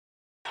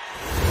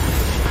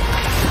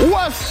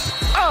What's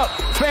up,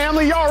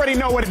 family? You already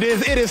know what it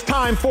is. It is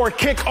time for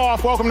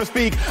kickoff. Welcome to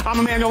Speak. I'm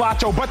Emmanuel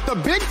Acho. But the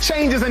big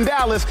changes in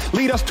Dallas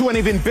lead us to an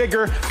even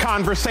bigger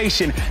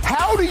conversation.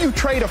 How do you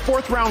trade a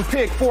fourth-round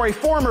pick for a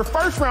former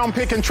first-round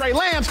pick in Trey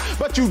Lance,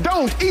 but you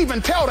don't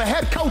even tell the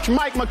head coach,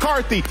 Mike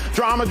McCarthy?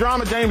 Drama,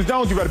 James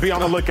Jones. You better be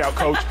on the lookout,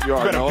 coach. You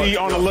better be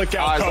on the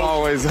lookout, coach. Eyes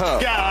always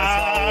up.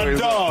 God,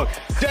 dog.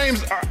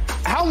 James,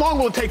 how long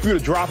will it take for you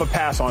to drop a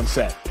pass on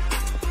set?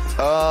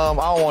 I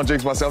don't want to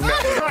jinx myself.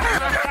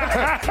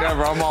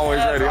 Never. I'm always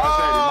ready.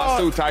 My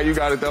suit tight. You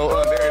got it,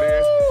 though. There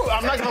it is.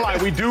 I'm not going to lie.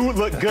 We do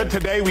look good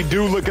today.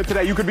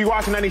 You could be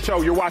watching any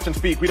show. You're watching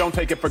Speak. We don't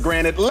take it for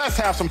granted. Let's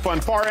have some fun.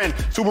 Far end,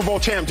 Super Bowl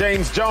champ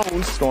James Jones.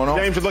 What's going on?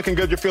 James, you're looking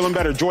good. You're feeling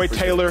better. Joy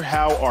Taylor,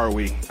 how are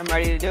we? I'm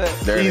ready to do it.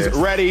 He's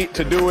ready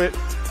to do it.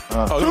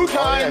 2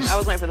 times. I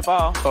was waiting for the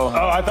ball.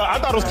 I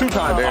thought it was 2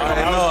 times.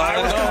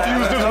 I was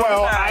confused as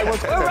well.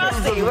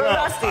 We're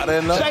rusty. I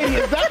didn't know. Shady,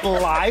 is that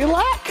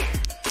lilac?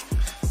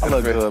 I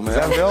look good, man. Is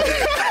that Bill?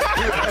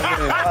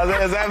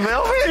 Is that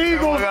Bill?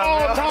 Eagles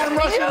all-time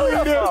rushing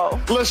leader,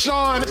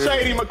 LaShawn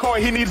Shady McCoy.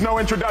 He needs no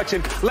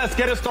introduction. Let's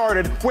get it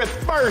started with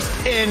First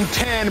and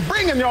 10,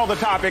 bringing y'all the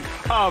topic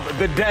of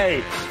the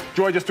day.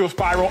 Joy just threw a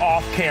spiral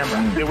off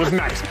camera. It was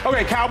nice.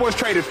 Okay, Cowboys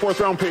traded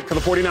 4th-round pick to the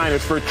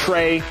 49ers for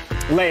Trey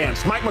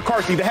Lance. Mike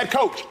McCarthy, the head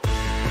coach,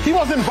 he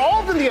was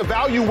involved in the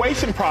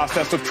evaluation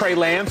process of Trey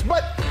Lance,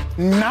 but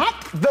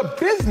not the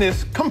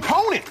business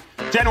component.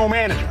 General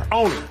manager,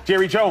 owner,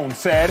 Jerry Jones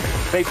said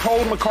they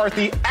told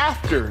McCarthy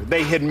after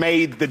they had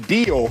made the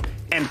deal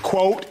and,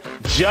 quote,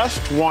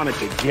 just wanted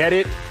to get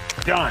it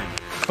done.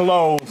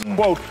 Close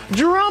quote.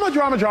 Drama.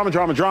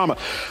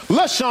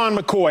 LaShawn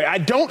McCoy, I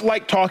don't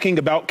like talking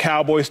about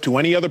Cowboys to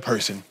any other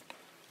person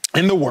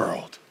in the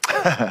world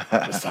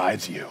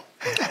besides you.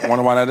 I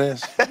wonder why that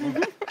is.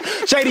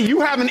 Shady, you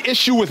have an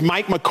issue with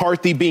Mike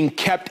McCarthy being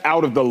kept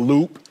out of the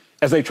loop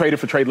as they traded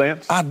for Trey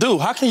Lance? I do.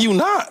 How can you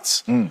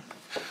not?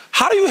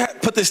 How do you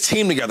put this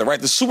team together,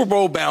 right? The Super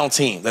Bowl bound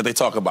team that they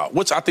talk about,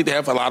 which I think they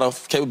have a lot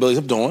of capabilities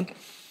of doing.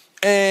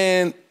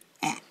 And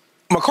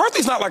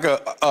McCarthy's not like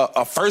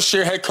a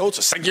first-year head coach,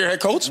 a second-year head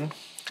coach.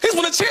 He's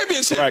won a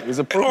championship. Right, he's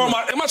a or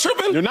am I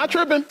tripping? You're not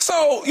tripping.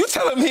 So you're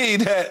telling me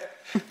that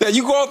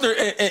you go out there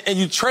and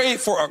you trade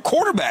for a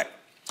quarterback,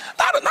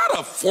 not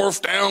a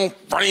 4th down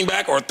running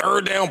back or a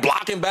 3rd down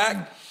blocking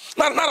back,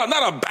 not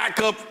a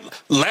backup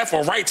left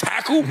or right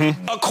tackle,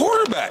 a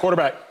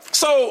quarterback.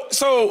 So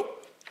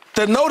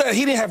to know that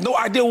he didn't have no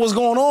idea what was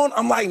going on,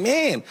 I'm like,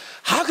 man,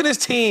 how can this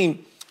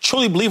team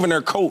truly believe in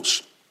their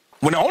coach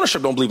when the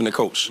ownership don't believe in their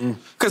coach?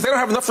 Because they don't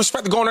have enough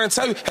respect to go in there and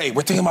tell you, hey,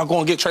 we're thinking about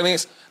going to get Trey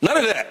Lance. None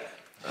of that.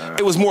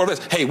 It was more of this,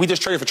 hey, we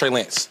just traded for Trey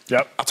Lance.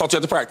 Yep. I talked to you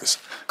at the practice.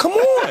 Come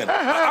on.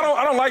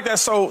 I don't like that.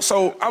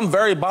 So I'm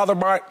very bothered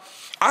by it.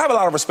 I have a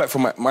lot of respect for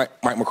Mike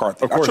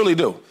McCarthy. I truly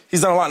do. He's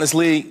done a lot in this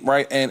league,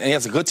 right? And he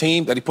has a good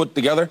team that he put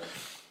together.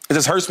 It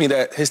just hurts me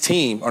that his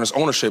team or his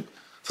ownership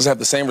doesn't have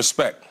the same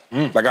respect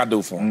like I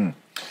do for him.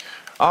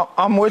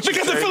 I'm with you.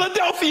 Because in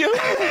Philadelphia,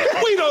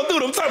 we don't do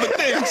them type of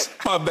things.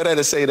 I bet I had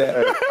to say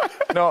that.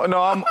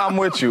 No, I'm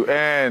with you.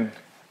 And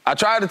I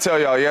tried to tell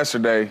y'all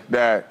yesterday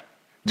that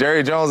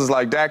Jerry Jones is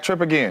like Dak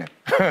Tripp again.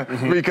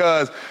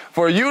 Because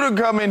for you to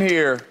come in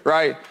here,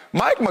 right,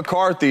 Mike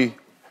McCarthy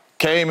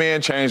came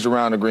in, changed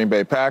around the Green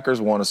Bay Packers,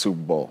 won a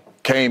Super Bowl.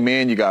 Came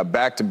in, you got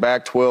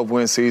back-to-back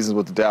 12-win seasons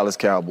with the Dallas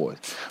Cowboys.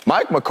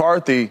 Mike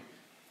McCarthy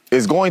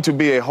is going to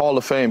be a Hall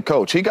of Fame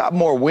coach. He got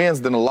more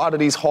wins than a lot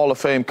of these Hall of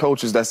Fame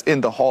coaches that's in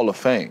the Hall of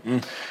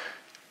Fame.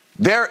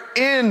 They're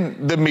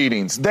in the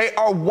meetings. They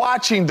are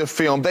watching the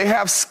film. They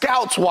have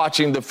scouts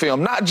watching the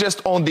film, not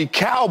just on the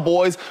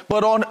Cowboys,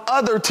 but on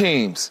other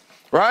teams.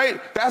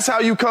 Right? That's how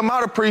you come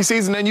out of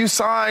preseason and you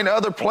sign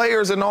other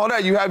players and all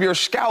that. You have your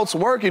scouts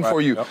working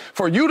for you. Yep.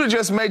 For you to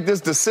just make this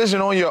decision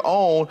on your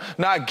own,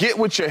 not get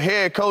with your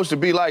head coach to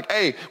be like,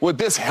 hey, would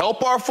this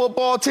help our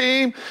football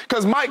team?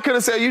 Because Mike could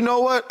have said, you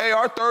know what? Hey,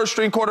 our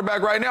 3rd-string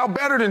quarterback right now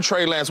better than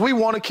Trey Lance. We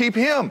want to keep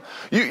him.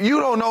 You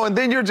don't know. And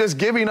then you're just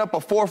giving up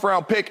a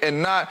 4th-round pick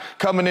and not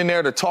coming in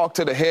there to talk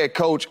to the head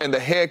coach. And the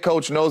head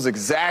coach knows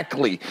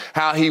exactly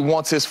how he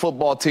wants his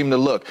football team to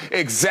look,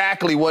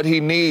 exactly what he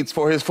needs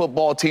for his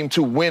football team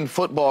to win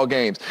football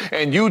games.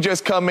 And you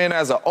just come in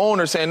as an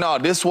owner saying, no,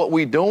 this is what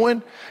we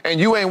doing, and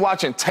you ain't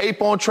watching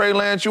tape on Trey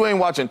Lance, you ain't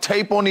watching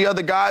tape on the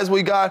other guys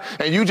we got,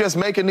 and you just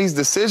making these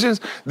decisions.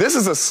 This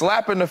is a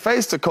slap in the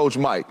face to Coach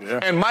Mike. Yeah.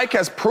 And Mike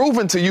has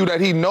proven to you that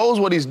he knows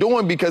what he's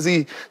doing because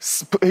he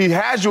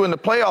has you in the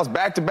playoffs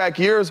back-to-back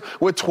years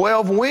with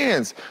 12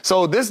 wins.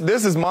 So this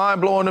is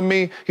mind-blowing to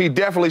me. He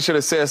definitely should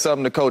have said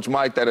something to Coach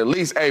Mike that at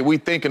least, hey, we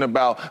thinking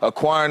about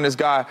acquiring this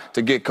guy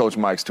to get Coach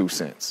Mike's 2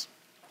 cents.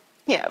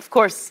 Yeah, of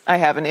course I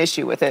have an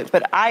issue with it,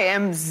 but I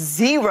am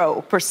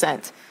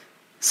 0%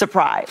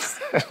 surprised.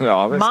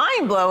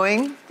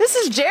 Mind-blowing. This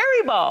is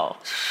Jerry ball.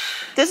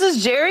 This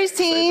is Jerry's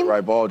team.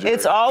 Right ball, Jerry.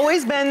 It's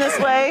always been this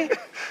way.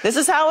 This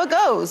is how it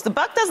goes. The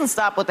buck doesn't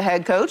stop with the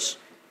head coach.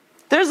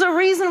 There's a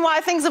reason why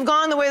things have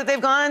gone the way that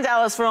they've gone in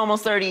Dallas for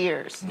almost 30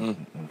 years.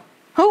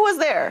 Who was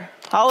there?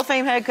 Hall of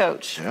Fame head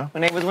coach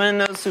when they was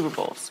winning those Super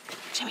Bowls.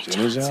 Jimmy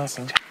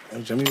Johnson.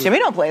 Jimmy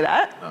don't play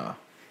that.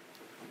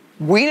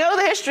 We know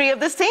the history of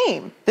this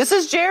team. This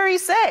is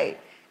Jerry's say.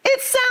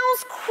 It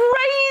sounds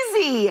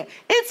crazy.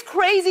 It's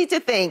crazy to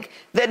think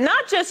that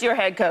not just your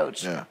head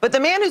coach, but the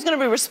man who's going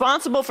to be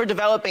responsible for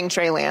developing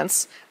Trey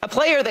Lance, a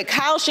player that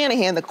Kyle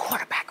Shanahan, the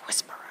quarterback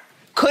whisperer,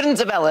 couldn't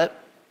develop,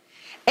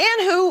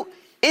 and who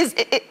is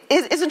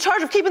in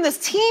charge of keeping this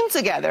team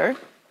together,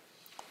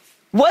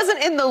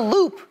 wasn't in the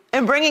loop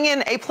and bringing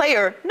in a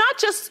player, not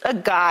just a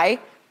guy,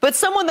 but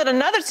someone that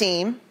another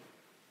team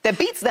that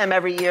beats them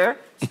every year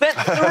spent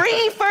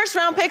 3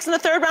 first-round picks and a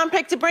third-round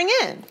pick to bring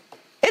in.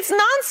 It's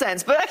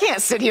nonsense, but I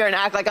can't sit here and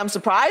act like I'm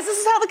surprised. This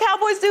is how the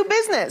Cowboys do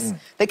business.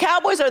 The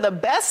Cowboys are the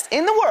best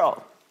in the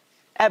world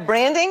at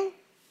branding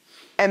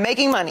and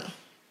making money.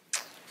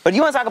 But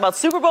you want to talk about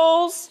Super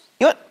Bowls?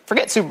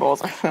 Forget Super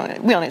Bowls. We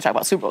don't need to talk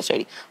about Super Bowls,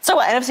 Shady. Let's talk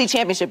about NFC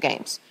Championship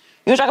games.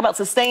 You want to talk about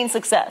sustained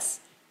success.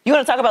 You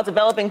want to talk about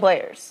developing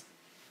players.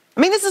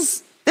 I mean, this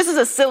is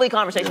a silly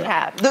conversation to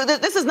have.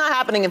 This is not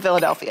happening in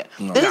Philadelphia.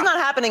 This is not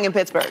happening in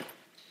Pittsburgh.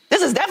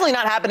 This is definitely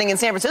not happening in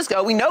San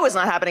Francisco. We know it's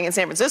not happening in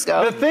San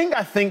Francisco. The thing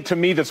I think to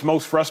me that's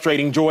most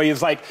frustrating, Joy,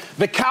 is like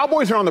the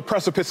Cowboys are on the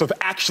precipice of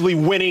actually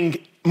winning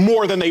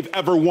more than they've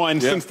ever won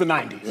since the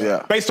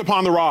 90s, based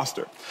upon the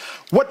roster.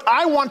 What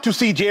I want to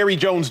see Jerry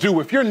Jones do,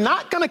 if you're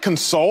not going to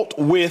consult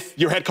with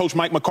your head coach,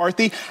 Mike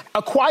McCarthy,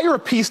 acquire a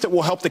piece that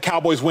will help the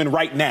Cowboys win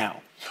right now.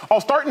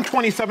 I'll start in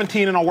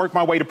 2017 and I'll work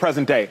my way to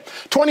present day.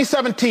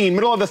 2017,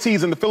 middle of the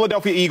season, the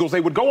Philadelphia Eagles, they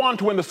would go on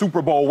to win the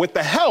Super Bowl with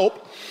the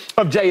help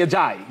of Jay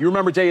Ajayi. You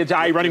remember Jay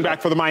Ajayi, running back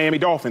for the Miami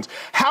Dolphins.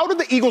 How did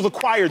the Eagles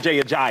acquire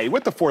Jay Ajayi?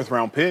 With the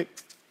 4th-round pick.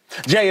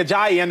 Jay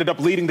Ajayi ended up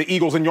leading the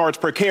Eagles in yards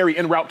per carry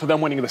en route to them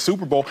winning the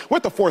Super Bowl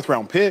with the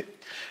 4th-round pick.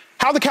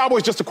 How the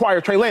Cowboys just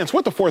acquired Trey Lance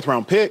with the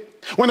 4th-round pick.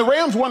 When the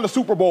Rams won the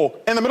Super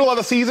Bowl in the middle of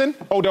the season,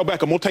 Odell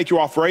Beckham, we'll take you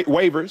off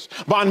waivers.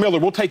 Von Miller,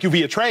 we'll take you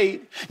via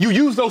trade. You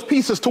use those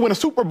pieces to win a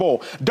Super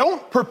Bowl.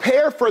 Don't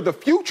prepare for the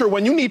future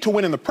when you need to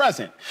win in the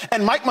present.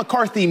 And Mike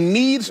McCarthy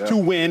needs to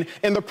win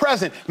in the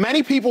present.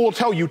 Many people will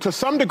tell you to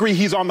some degree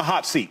he's on the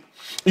hot seat.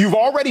 You've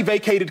already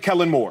vacated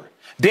Kellen Moore.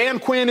 Dan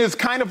Quinn is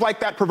kind of like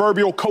that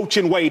proverbial coach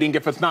in waiting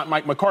if it's not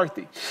Mike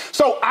McCarthy.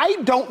 So I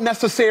don't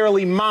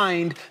necessarily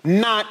mind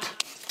not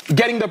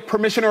getting the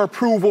permission or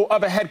approval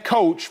of a head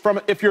coach from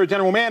if you're a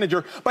general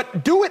manager,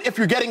 but do it if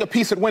you're getting a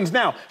piece that wins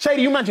now.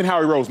 Shady, you mentioned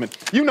Howie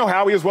Roseman. You know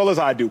Howie as well as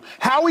I do.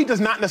 Howie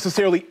does not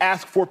necessarily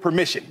ask for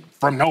permission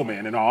from no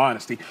man, in all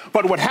honesty.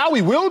 But what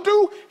Howie will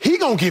do, he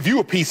gonna give you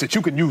a piece that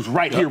you can use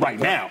right here, right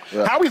now.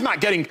 Howie's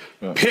not getting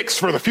picks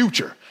for the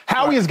future.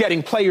 Howie is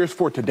getting players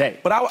for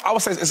today. But I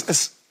would say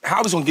it's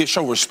Howie's going to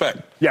show respect.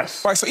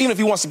 Yes. Right, so even if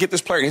he wants to get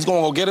this player and he's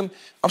going to go get him,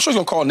 I'm sure he's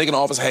going to call a nigga in the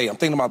office, hey, I'm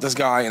thinking about this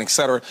guy, and et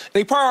cetera. And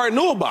he probably already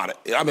knew about it.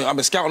 I mean, I've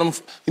been scouting him.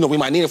 You know, we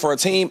might need him for a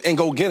team, and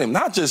go get him.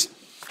 Not just,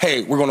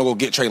 hey, we're going to go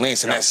get Trey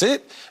Lance, and that's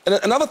it. And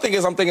another thing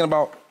is I'm thinking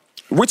about,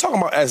 we're talking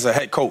about as a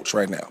head coach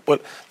right now,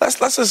 but let's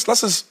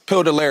just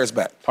peel the layers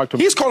back.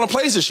 He's calling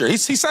plays this year. He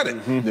said it.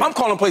 I'm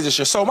calling plays this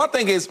year. So my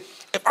thing is,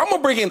 if I'm going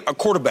to bring in a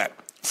quarterback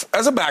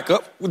as a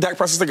backup, Dak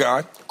Prescott's the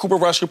guy, Cooper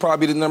Rush could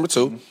probably be the number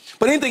 2.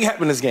 But anything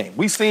happen in this game.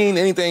 We've seen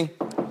anything,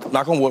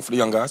 knock on wood for the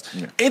young guys,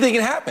 anything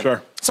can happen.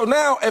 Sure. So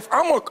now, if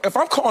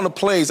I'm calling the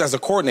plays as a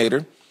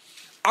coordinator,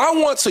 I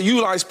want to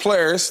utilize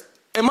players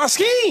in my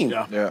scheme.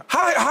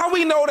 How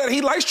we know that he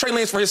likes Trey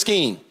Lance for his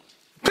scheme?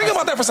 Think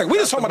about that for a second. We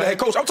just talking about the head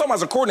coach. I'm talking about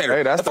as a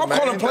coordinator. Hey, if I'm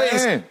calling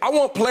plays, I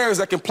want players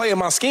that can play in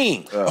my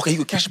scheme. Okay, you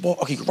can catch the ball.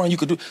 Okay, you can run. You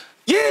can do.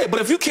 Yeah,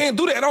 but if you can't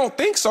do that, I don't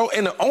think so.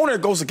 And the owner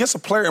goes against a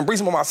player and brings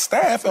him on my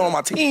staff and on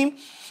my team,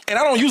 and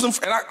I don't use him,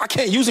 and I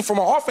can't use him for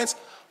my offense.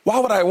 Why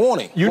would I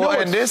want him? You know,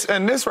 and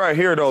this right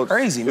here, though,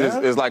 crazy,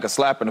 man. Is like a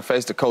slap in the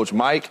face to Coach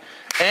Mike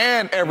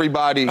and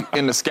everybody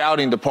in the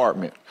scouting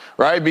department,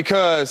 right?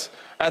 Because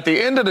at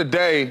the end of the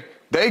day,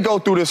 they go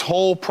through this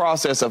whole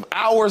process of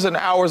hours and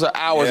hours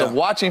of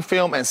watching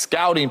film and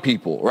scouting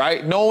people,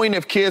 right? Knowing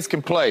if kids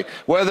can play,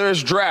 whether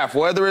it's draft,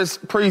 whether it's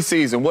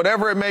preseason,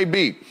 whatever it may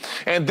be.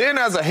 And then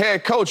as a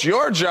head coach,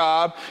 your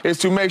job is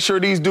to make sure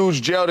these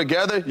dudes gel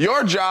together.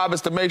 Your job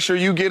is to make sure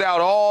you get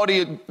out all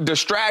the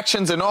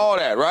distractions and all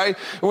that, right?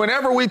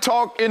 Whenever we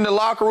talk in the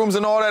locker rooms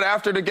and all that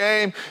after the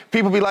game,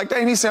 people be like,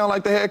 dang, he sound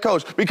like the head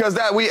coach, because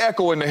that we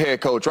echo in the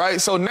head coach,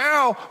 right? So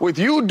now with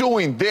you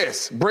doing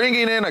this,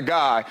 bringing in a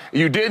guy,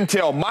 you didn't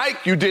tell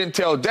Mike, you didn't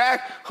tell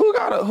Dak, who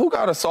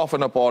gotta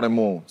soften up all them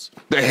wounds?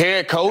 The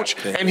head coach,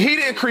 and he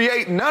didn't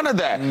create none of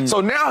that.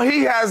 So now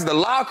he has the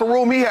locker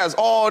room, he has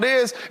all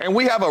this, and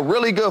we have a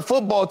really good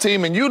football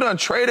team, and you done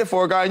traded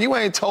for a guy and you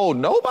ain't told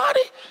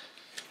nobody?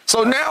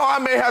 So now I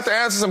may have to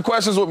answer some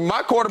questions.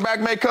 My quarterback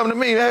may come to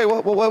me, hey,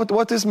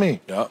 what this mean?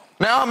 Now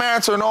I'm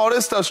answering all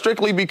this stuff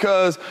strictly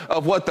because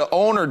of what the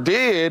owner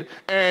did,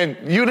 and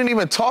you didn't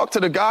even talk to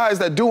the guys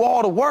that do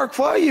all the work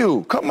for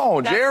you. Come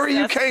on, Jerry,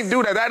 you can't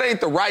do that. That ain't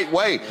the right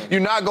way. You're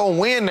not going to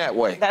win that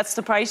way. That's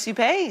the price you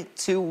pay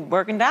to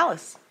work in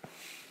Dallas.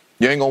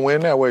 You ain't going to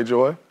win that way,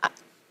 Joy.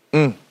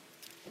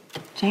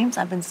 James,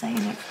 I've been saying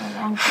it for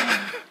a long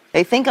time.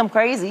 They think I'm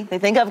crazy. They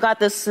think I've got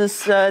this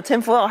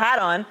tinfoil hat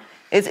on.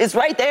 It's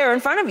right there in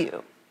front of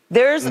you.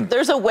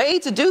 There's a way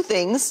to do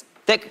things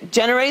that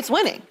generates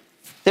winning.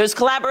 There's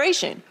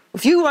collaboration.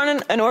 If you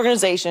run an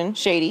organization,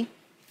 Shady,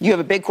 you have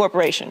a big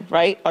corporation,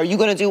 right? Are you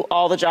going to do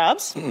all the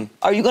jobs?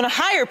 Are you going to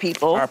hire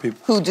people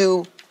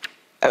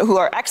who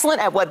are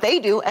excellent at what they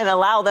do and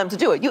allow them to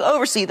do it? You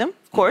oversee them,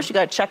 of course. You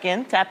got to check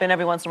in, tap in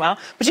every once in a while,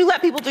 but you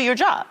let people do your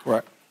job.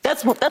 Right.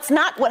 That's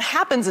not what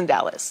happens in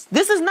Dallas.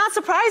 This is not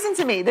surprising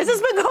to me. This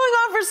has been going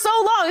on for so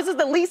long. This is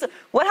the least.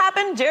 What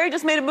happened? Jerry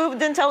just made a move and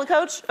didn't tell the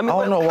coach? I mean,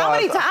 I don't know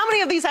how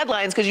many of these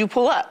headlines could you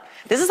pull up?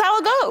 This is how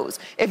it goes.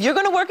 If you're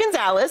going to work in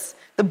Dallas,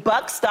 the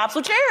buck stops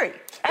with Jerry.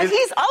 And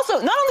he's also,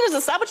 not only does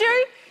it stop with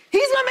Jerry,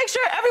 he's going to make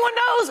sure everyone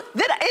knows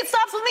that it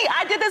stops with me.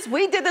 I did this.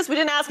 We did this. We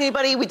didn't ask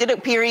anybody. We did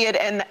it, period.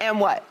 And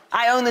what?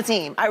 I own the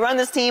team. I run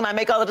this team. I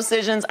make all the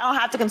decisions. I don't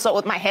have to consult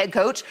with my head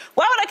coach.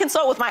 Why would I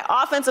consult with my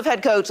offensive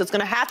head coach that's going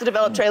to have to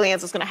develop Trey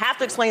Lance, that's going to have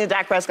to explain to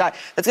Dak Prescott,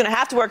 that's going to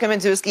have to work him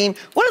into a scheme?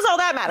 What does all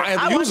that matter?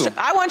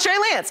 I want Trey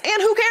Lance.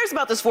 And who cares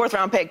about this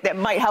 4th-round pick that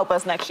might help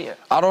us next year?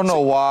 I don't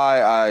know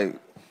why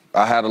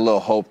I had a little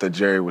hope that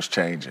Jerry was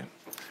changing,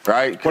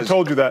 right? What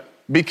told you that?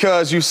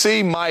 Because you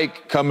see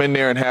Mike come in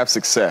there and have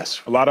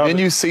success. A lot of Then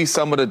it. you see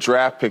some of the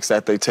draft picks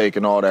that they take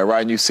and all that,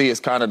 right? And you see it's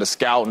kind of the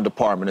scouting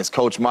department. It's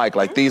Coach Mike.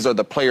 Like, these are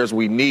the players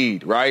we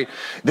need, right?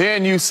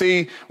 Then you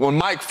see when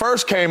Mike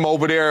first came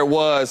over there, it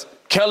was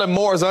Kellen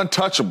Moore is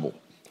untouchable,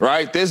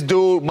 right? This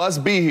dude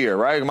must be here,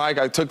 right? Mike,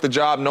 I took the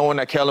job knowing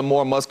that Kellen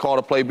Moore must call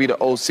the play, be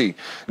the OC.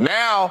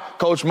 Now,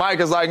 Coach Mike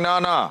is like,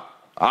 nah.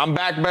 I'm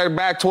back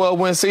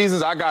 12-win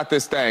seasons. I got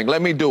this thing.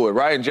 Let me do it,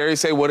 right? And Jerry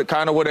say,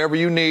 kind of whatever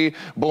you need.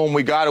 Boom,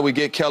 we got it. We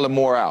get Kellen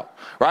Moore out,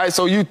 right?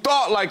 So you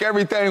thought like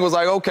everything was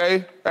like,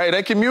 okay, hey,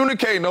 they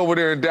communicating over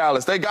there in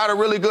Dallas. They got a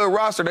really good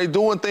roster. They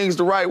doing things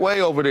the right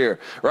way over there,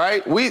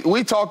 right?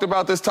 We talked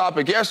about this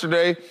topic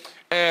yesterday,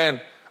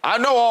 and I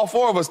know all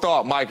 4 of us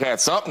thought Mike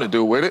had something to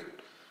do with it.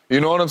 You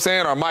know what I'm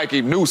saying? Or Mike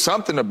even knew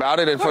something about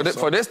it. And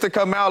for this to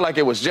come out like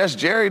it was just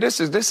Jerry, this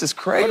is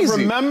crazy. But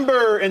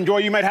remember, and Joy,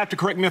 you might have to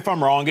correct me if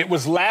I'm wrong, it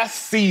was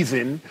last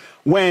season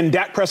when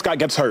Dak Prescott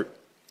gets hurt.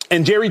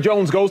 And Jerry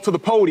Jones goes to the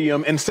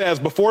podium and says,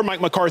 before Mike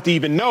McCarthy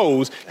even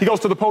knows, he goes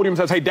to the podium and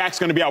says, hey, Dak's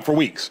going to be out for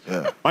weeks.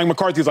 Yeah. Mike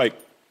McCarthy's like,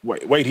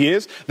 wait, he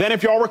is? Then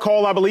if y'all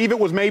recall, I believe it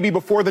was maybe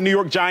before the New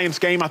York Giants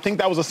game. I think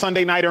that was a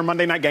Sunday night or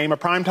Monday night game, a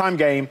primetime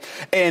game.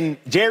 And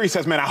Jerry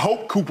says, man, I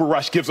hope Cooper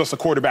Rush gives us a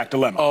quarterback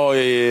dilemma. Oh,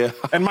 yeah.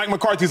 And Mike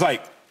McCarthy's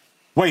like,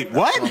 wait,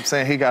 what? I'm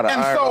saying he got an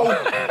iron.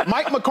 And so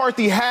Mike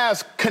McCarthy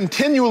has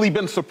continually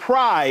been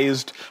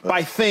surprised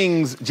by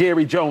things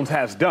Jerry Jones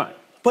has done.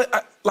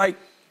 But,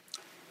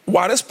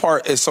 why this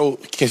part is so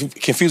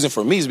confusing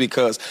for me is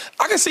because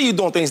I can see you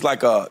doing things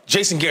like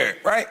Jason Garrett,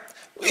 right?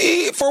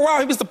 For a while,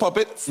 he was the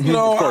puppet. You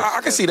know,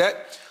 I can see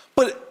that.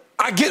 But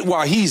I get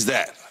why he's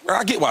that.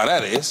 I get why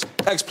that is.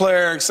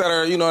 Ex-player, et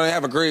cetera, you know, they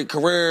have a great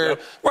career.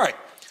 Yep. Right.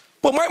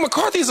 But Mike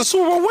McCarthy is a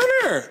Super Bowl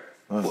winner.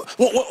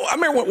 I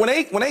remember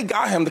when they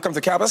got him to come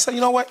to Cowboys, I said,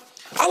 you know what?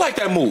 I like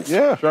that move.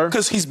 Yeah, sure.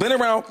 Because he's been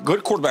around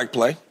good quarterback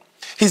play.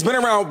 He's been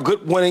around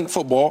good winning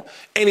football.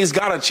 And he's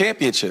got a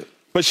championship.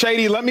 But,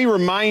 Shady, let me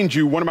remind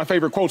you one of my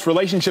favorite quotes,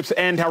 relationships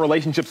end how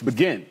relationships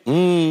begin.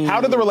 How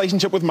did the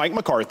relationship with Mike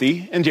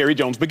McCarthy and Jerry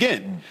Jones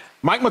begin?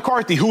 Mike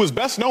McCarthy, who is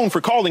best known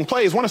for calling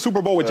plays, won a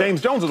Super Bowl with James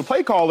Jones as a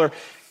play caller.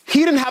 He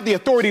didn't have the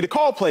authority to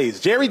call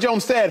plays. Jerry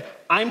Jones said,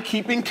 I'm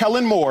keeping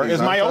Kellen Moore as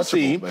my OC,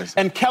 basically.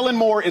 And Kellen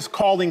Moore is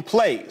calling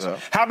plays. Yeah.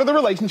 How did the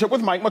relationship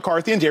with Mike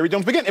McCarthy and Jerry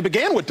Jones begin? It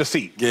began with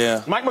deceit.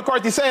 Yeah. Mike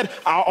McCarthy said,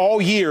 all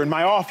year in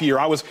my off year,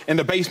 I was in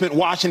the basement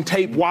watching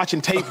tape,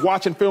 watching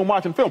film.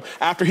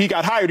 After he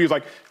got hired, he was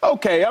like,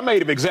 okay, I may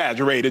have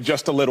exaggerated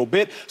just a little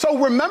bit. So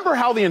remember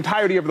how the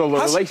entirety of the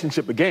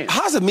relationship began.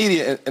 How's the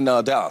media in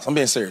Dallas? I'm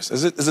being serious.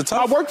 Is it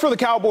tough? I worked for the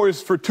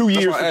Cowboys for 2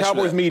 years for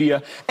Cowboys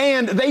media,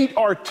 and they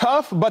are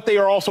tough, but they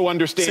are also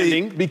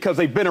understanding because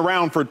they've been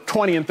around for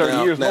 20 and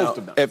 30 years, most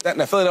of them.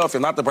 Now,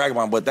 Philadelphia, not to brag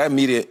about, but that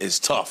media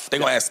is tough. They're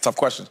going to ask tough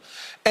questions.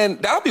 And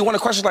that'll be one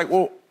of the questions like,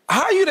 well,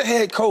 how are you the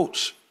head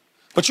coach,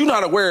 but you're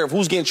not aware of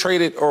who's getting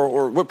traded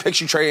or what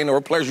picks you trading or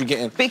what players you're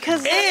getting?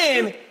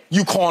 And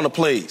you calling the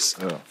plays.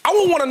 Yeah. I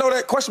would want to know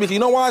that question because you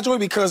know why, Joey?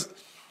 Because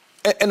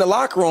in the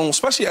locker room,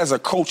 especially as a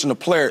coach and a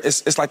player,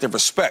 it's like the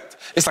respect.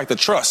 It's like the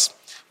trust.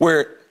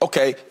 Where,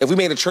 okay, if we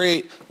made a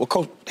trade, well,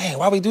 coach, dang,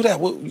 why we do that?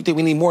 You think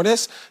we need more of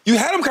this? You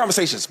had them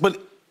conversations,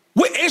 but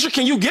what answer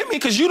can you give me?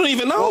 Because you don't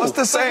even know. Well, it's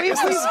the same.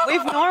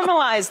 We've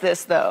normalized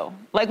this, though.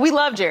 Like, we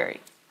love Jerry.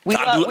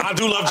 I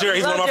do love Jerry.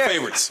 He's one of my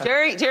favorites.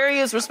 Jerry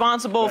is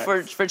responsible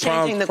for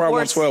changing the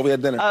course of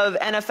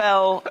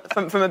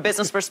NFL from a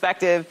business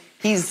perspective.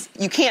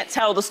 You can't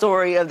tell the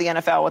story of the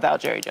NFL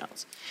without Jerry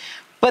Jones.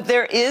 But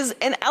there is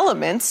an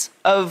element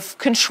of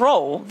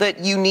control that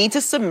you need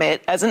to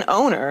submit as an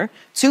owner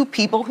to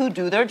people who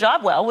do their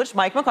job well, which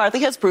Mike McCarthy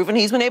has proven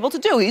he's been able to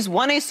do. He's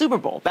won a Super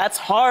Bowl. That's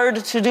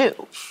hard to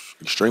do.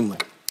 Extremely.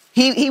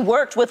 He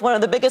worked with one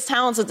of the biggest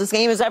talents that this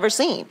game has ever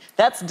seen.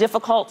 That's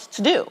difficult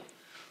to do.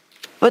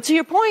 But to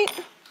your point,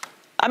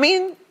 I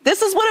mean,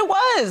 this is what it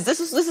was. This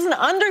is an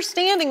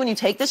understanding when you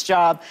take this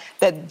job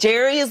that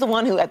Jerry is the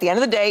one who, at the end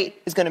of the day,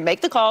 is going to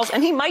make the calls,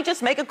 and he might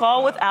just make a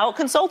call without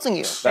consulting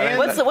you.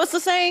 What's the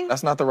saying?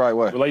 That's not the right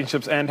way.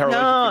 Relationships end how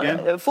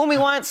relationships begin? Fool me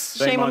once,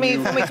 shame on me.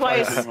 Fool me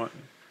twice.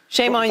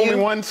 Shame on you. Fool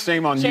me once,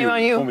 shame on you. Shame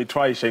on you. Fool me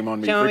twice, shame on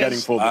me. Shame on For me. getting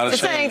fooled.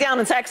 It's saying down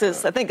in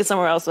Texas. I think it's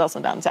somewhere else also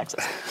down in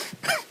Texas.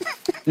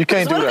 You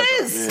can't do that.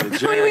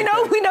 That's what it is. We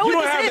know You don't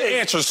what have this the is.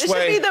 answer, It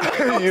Sway.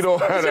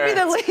 should be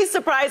the least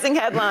surprising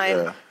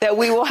headline that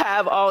we will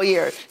have all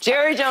year.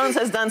 Jerry Jones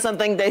has done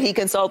something that he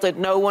consulted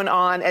no one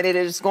on, and it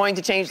is going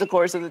to change the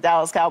course of the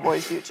Dallas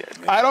Cowboys' future.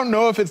 I don't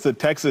know if it's the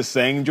Texas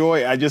saying,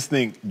 Joy. I just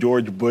think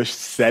George Bush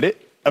said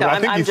it. No,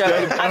 I think I'm he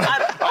said joking. it.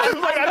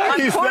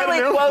 I'm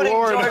poorly quoting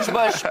George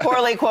Bush,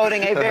 poorly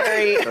quoting a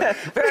very,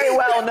 very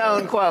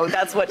well-known quote.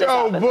 That's what just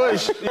happened.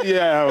 Bush.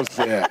 Yeah.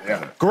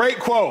 Great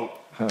quote.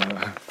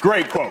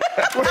 Great quote.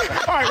 All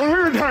right, when we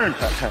return,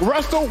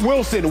 Russell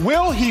Wilson,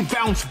 will he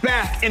bounce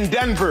back in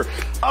Denver?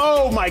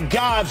 Oh, my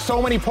God,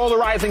 so many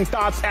polarizing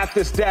thoughts at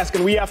this desk,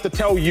 and we have to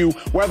tell you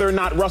whether or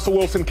not Russell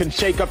Wilson can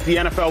shake up the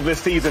NFL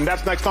this season.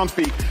 That's next on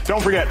Speak.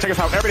 Don't forget, check us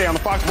out every day on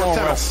the Fox Sports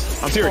Channel.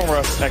 I'm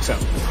serious.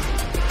 XM.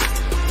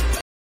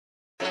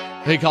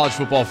 Hey, college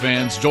football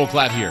fans, Joel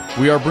Klatt here.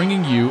 We are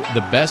bringing you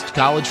the best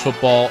college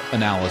football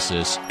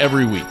analysis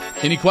every week.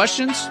 Any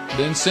questions?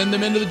 Then send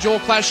them into the Joel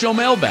Klatt Show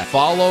mailbag.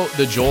 Follow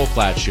the Joel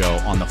Klatt Show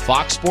on the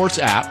Fox Sports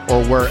app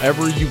or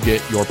wherever you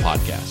get your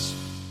podcasts.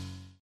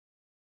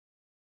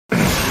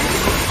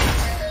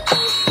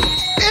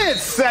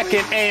 It's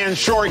second and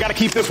short. Got to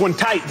keep this one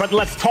tight, but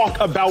let's talk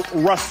about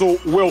Russell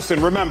Wilson.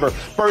 Remember,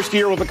 first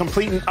year was a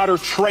complete and utter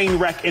train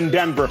wreck in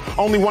Denver.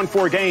 Only won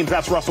 4 games,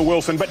 that's Russell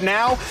Wilson. But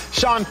now,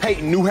 Sean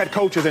Payton, new head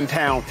coach, is in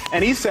town,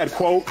 and he said,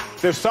 quote,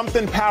 "There's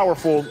something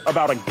powerful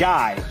about a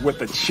guy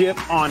with a chip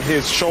on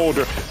his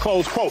shoulder,"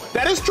 close quote.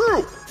 That is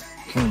true.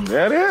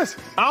 That is.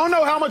 I don't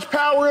know how much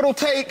power it'll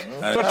take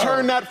to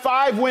turn that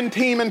 5-win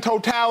team in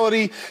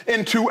totality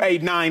into a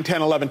 9,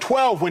 10, 11,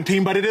 12-win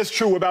team, but it is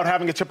true about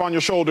having a chip on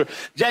your shoulder.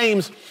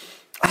 James,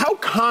 how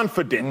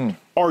confident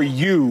are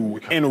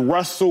you in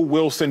Russell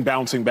Wilson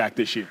bouncing back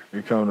this year?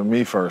 You come to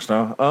me first,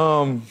 huh?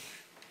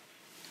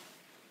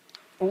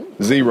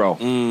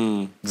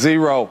 0.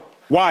 0.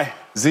 Why?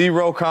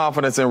 0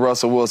 confidence in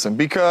Russell Wilson.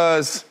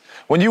 Because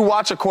when you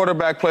watch a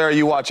quarterback play or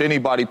you watch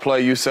anybody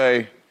play, you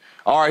say,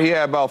 all right, he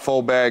had about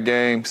 4 bad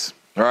games,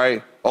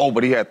 right? Oh,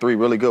 but he had 3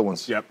 really good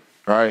ones. Yep.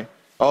 Right?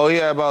 Oh, he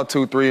had about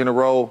 2, 3 in a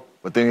row,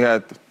 but then he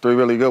had 3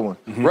 really good ones.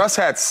 Russ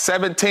had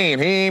 17.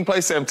 He didn't play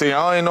 17. I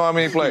don't even know how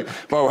many he played.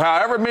 But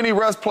however many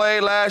Russ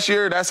played last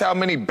year, that's how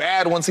many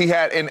bad ones he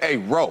had in a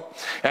row.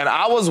 And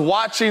I was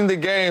watching the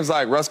games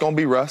like, Russ gonna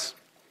be Russ.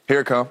 Here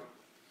it come.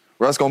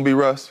 Russ gonna be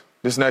Russ.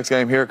 This next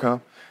game, here it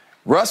come.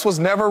 Russ was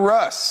never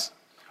Russ,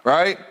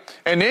 right?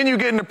 And then you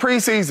get into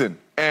preseason,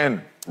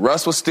 and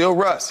Russ was still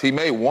Russ. He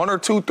made 1 or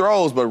 2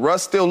 throws, but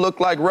Russ still looked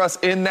like Russ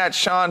in that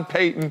Sean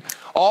Payton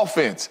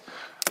offense.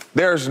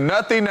 There's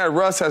nothing that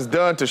Russ has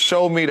done to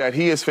show me that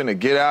he is finna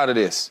get out of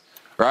this,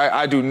 right?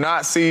 I do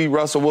not see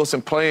Russell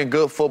Wilson playing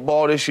good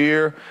football this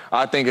year.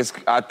 I think it's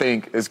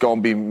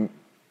going to be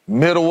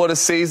middle of the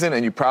season,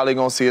 and you're probably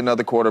going to see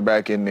another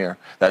quarterback in there.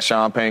 That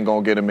Sean Payton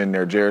going to get him in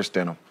there, Jarrett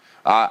Stidham.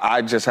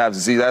 I just have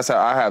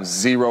I have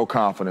 0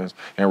 confidence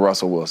in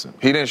Russell Wilson.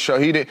 He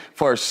didn't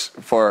for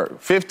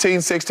 15,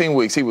 16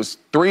 weeks. He was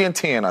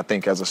 3-10, I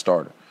think, as a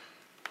starter.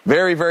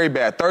 Very, very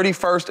bad.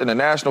 31st in the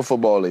National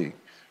Football League,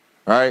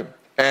 right?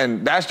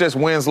 And that's just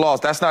wins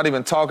loss. That's not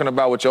even talking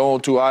about with your own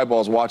 2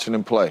 eyeballs watching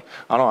him play.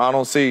 I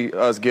don't see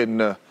us getting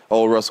the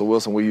old Russell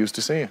Wilson we used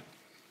to seeing.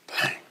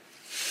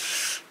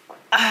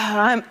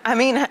 I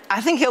mean,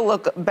 I think he'll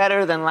look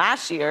better than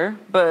last year,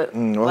 but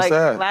what's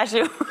that? Last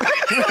year.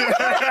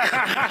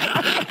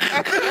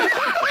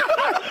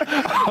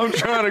 I'm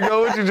trying to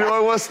go with you,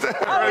 Joy. What's that?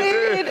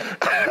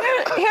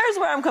 Here's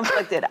where I'm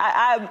conflicted.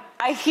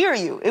 I hear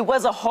you. It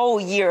was a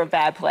whole year of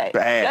bad play.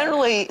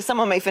 Generally,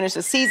 someone may finish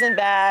the season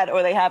bad,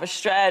 or they have a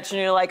stretch,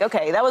 and you're like,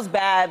 okay, that was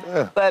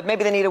bad, but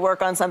maybe they need to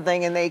work on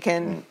something, and they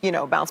can,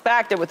 bounce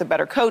back. They're with a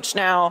better coach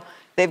now.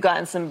 They've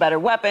gotten some better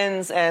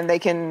weapons, and they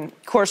can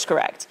course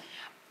correct.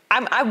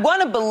 I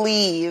want to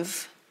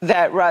believe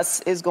that Russ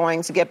is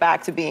going to get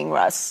back to being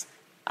Russ.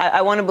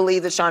 I want to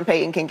believe that Sean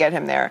Payton can get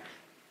him there.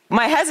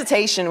 My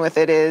hesitation with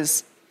it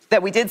is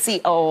that we did see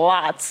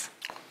an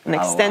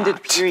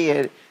extended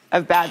period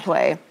of bad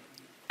play.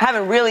 I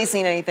haven't really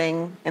seen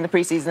anything in the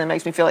preseason that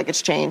makes me feel like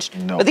it's changed.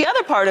 No. But the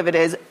other part of it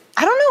is,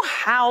 I don't know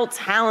how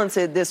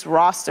talented this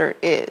roster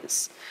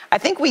is. I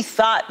think we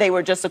thought they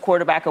were just a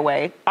quarterback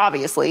away,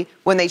 obviously,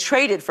 when they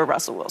traded for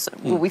Russell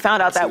Wilson. We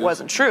found out that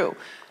wasn't true.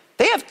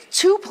 They have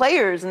 2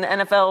 players in the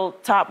NFL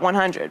top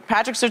 100,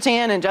 Patrick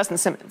Surtain and Justin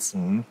Simmons.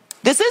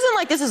 This isn't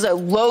like this is a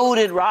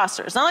loaded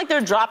roster. It's not like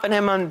they're dropping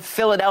him on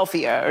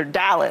Philadelphia or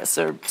Dallas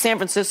or San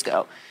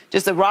Francisco.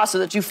 Just a roster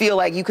that you feel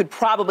like you could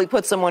probably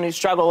put someone who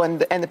struggle and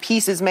the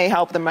pieces may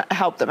help them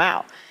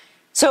out.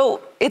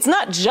 So it's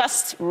not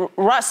just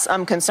Russ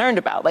I'm concerned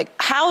about. Like,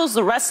 how's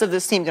the rest of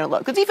this team going to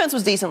look? The defense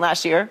was decent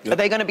last year. Are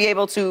they going to be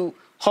able to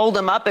hold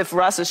him up if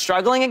Russ is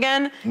struggling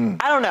again.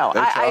 I don't know.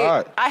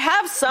 I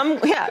have some,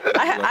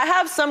 I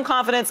have some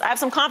confidence. I have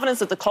some confidence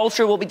that the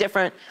culture will be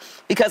different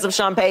because of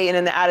Sean Payton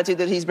and the attitude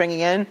that he's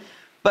bringing in.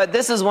 But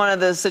this is one of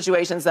the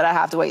situations that I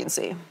have to wait and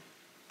see.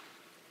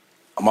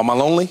 I'm on my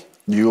lonely.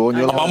 You on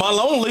your I'm on my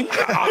lonely.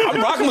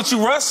 I'm rocking with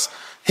you, Russ.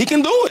 He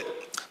can do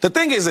it. The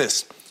thing is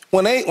this.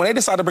 When they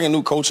decided to bring a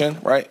new coach in,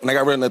 right, when they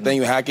got rid of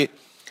Nathaniel Hackett,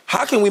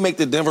 how can we make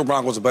the Denver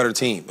Broncos a better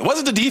team? It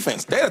wasn't the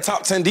defense. They had a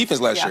top 10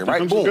 defense last year,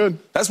 right? Boom. Good.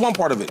 That's one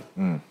part of it.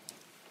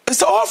 It's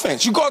the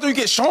offense. You go out there, you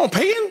get Sean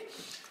Payton.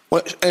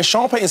 And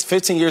Sean Payton's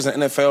 15 years in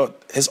the NFL,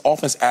 his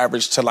offense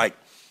averaged to like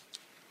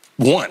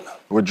 1.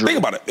 Think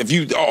about it. If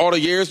you all the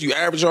years you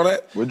average all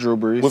that with Drew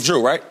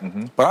Brees, right?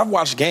 But I've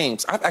watched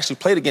games. I've actually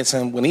played against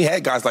him when he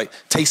had guys like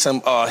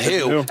Taysom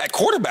Hill at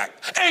quarterback.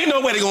 Ain't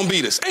no way they're gonna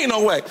beat us. Ain't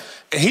no way.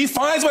 And he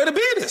finds a way to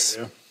beat us.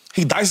 Yeah.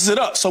 He dices it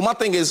up. So my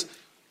thing is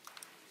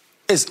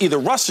either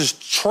Russ is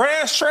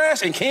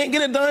trash and can't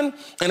get it done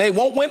and they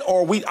won't win,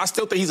 or I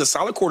still think he's a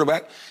solid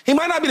quarterback. He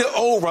might not be the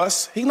old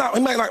Russ. He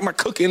might like my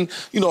cooking,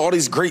 all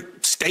these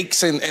great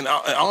steaks and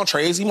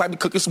entrees. He might be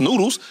cooking some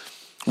noodles.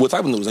 What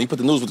type of noodles? And you put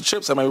the noodles with the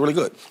chips, that might be really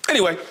good.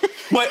 Anyway,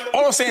 but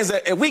all I'm saying is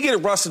that if we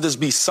get Russ to just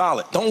be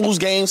solid, don't lose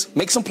games,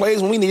 make some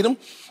plays when we need them,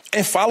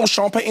 and follow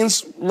Sean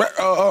Payton's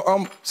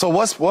So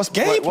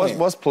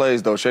what's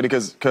plays, though, Shady?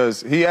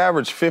 Because he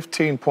averaged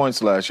 15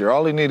 points last year.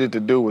 All he needed to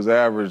do was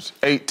average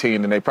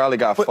 18, and they probably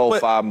got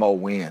 5 more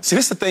wins. See,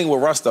 this is the thing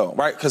with Russ, though,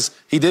 right? Because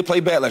he did play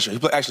bad last year.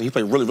 He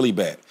played really, really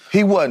bad.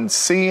 He wasn't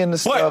seeing the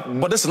stuff.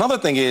 But this another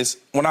thing is,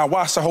 when I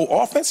watched the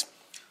whole offense,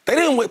 they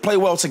didn't play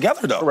well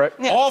together, though. Correct.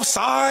 Yeah.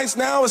 Offsides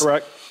now is.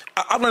 Correct.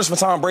 I've noticed from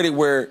Tom Brady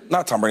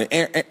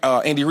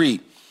Andy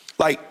Reid.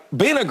 Like,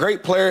 being a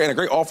great player and a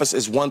great offense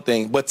is one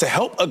thing, but to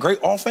help a great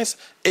offense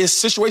is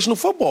situational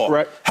football.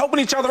 Right. Helping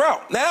each other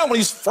out. Now, when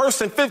he's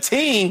 1st and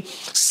 15,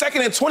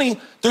 2nd and 20,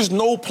 there's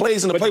no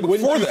plays in the play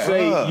before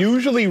that.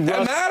 Usually Russ.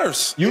 That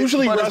matters.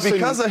 Usually but Russ. It's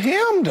because of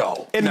him,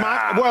 though.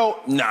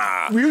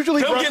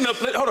 Usually Russ.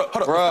 Hold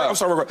up. I'm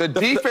sorry. The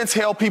defense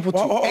held people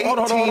to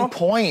 18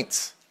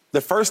 points. The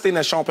first thing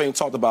that Sean Payton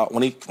talked about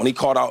when he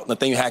called out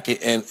Nathaniel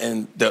Hackett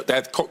and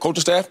that coaching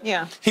staff,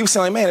 he was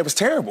saying, man, it was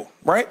terrible,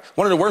 right?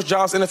 One of the worst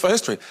jobs in NFL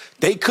history.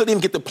 They couldn't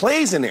even get the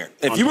plays in there.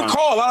 If you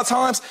recall, a lot of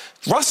times,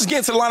 Russ is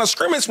getting to the line of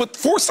scrimmage with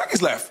 4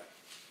 seconds left.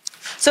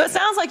 So it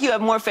sounds like you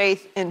have more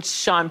faith in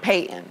Sean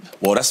Payton.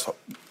 Well, it's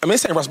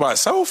saying Russ by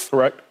itself.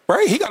 Correct.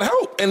 Right? He got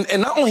help. And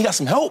not only he got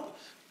some help,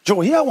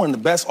 Joey, he had one of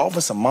the best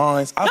offensive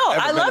minds I've ever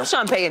I love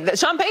Sean Payton.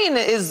 Sean Payton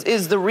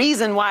is the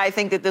reason why I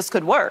think that this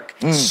could work.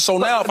 So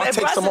now if I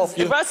take some off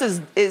you. If Russ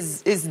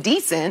is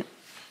decent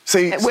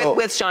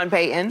with Sean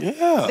Payton,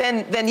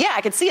 then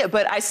I could see it.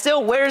 But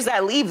where does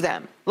that leave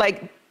them?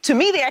 Like, to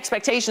me, the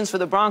expectations for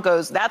the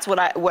Broncos, that's what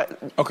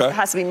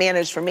has to be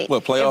managed for me.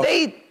 What, playoffs? If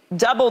they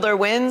double their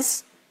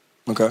wins,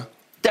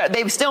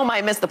 they still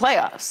might miss the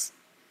playoffs.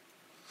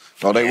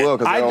 Oh, they will,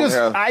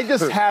 because I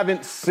just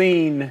haven't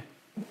seen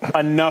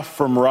enough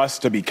from Russ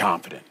to be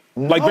confident.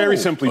 Like, very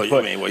simply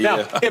put.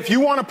 Now, if you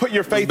want to put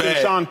your faith in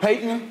Sean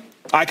Payton,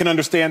 I can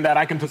understand that.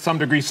 I can to some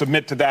degree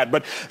submit to that.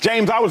 But,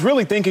 James, I was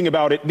really thinking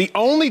about it. The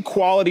only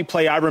quality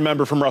play I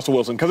remember from Russell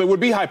Wilson, because it would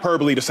be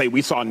hyperbole to say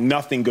we saw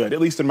nothing good, at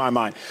least in my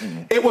mind.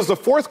 It was the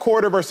 4th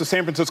quarter versus the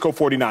San Francisco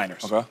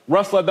 49ers. Okay.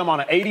 Russ led them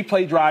on an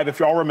 80-play drive, if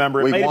y'all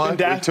remember. Week 1,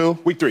 Week 2?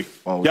 Week 3.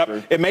 Oh, yep.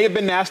 3. It may have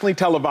been nationally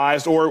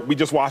televised, or we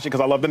just watched it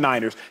because I love the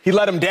Niners. He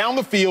led them down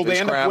the field. They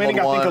ended up winning,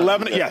 I think,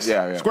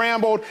 11.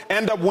 Scrambled,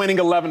 end up winning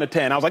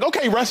 11-10. I was like,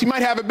 okay, Russ, he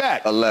might have it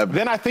back. 11.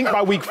 Then I think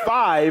by week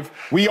 5,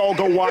 we all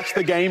go watch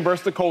the game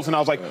versus the Colts, and I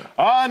was like,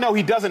 oh, no,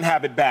 he doesn't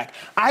have it back.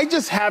 I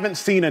just haven't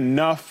seen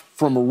enough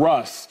from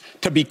Russ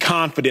to be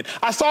confident.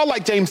 I saw,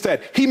 like James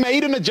said, he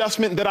made an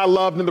adjustment that I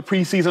loved in the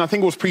preseason. I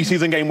think it was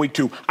preseason game week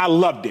 2. I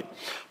loved it.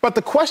 But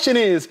the question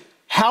is,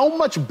 how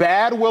much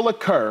bad will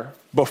occur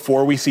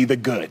before we see the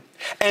good?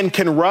 And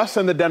can Russ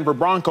and the Denver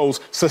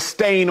Broncos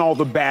sustain all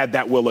the bad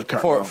that will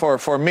occur?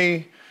 For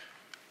me,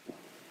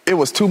 it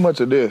was too much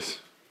of this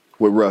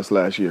with Russ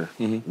last year.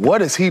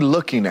 What is he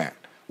looking at?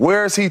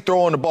 Where is he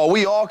throwing the ball?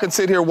 We all can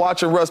sit here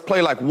watching Russ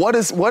play like, what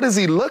is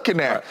he looking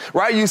at,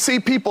 right? You see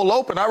people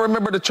open. I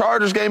remember the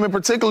Chargers game in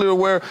particular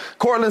where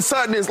Cortland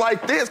Sutton is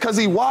like this because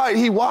he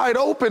wide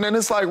open. And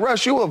it's like,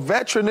 Russ, you a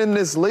veteran in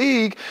this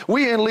league.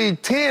 We in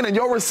League 10, and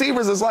your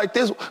receivers is like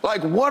this.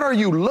 Like, what are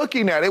you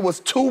looking at? It was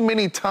too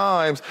many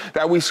times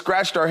that we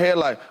scratched our head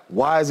like,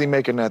 why is he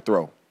making that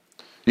throw?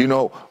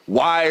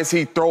 Why is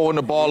he throwing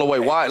the ball away?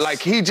 Why? Like,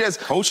 he just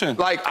coaching.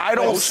 Like, I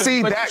don't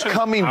see that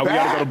coming back. We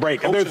got to go to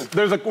break. And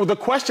the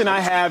question I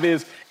have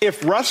is,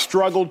 if Russ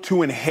struggled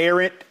to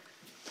inherit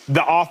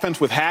the offense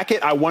with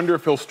Hackett, I wonder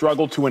if he'll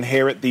struggle to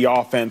inherit the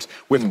offense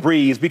with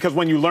Breeze, because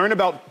when you learn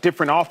about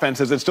different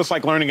offenses, it's just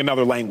like learning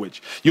another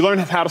language. You learn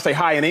how to say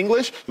hi in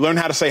English, you learn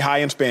how to say hi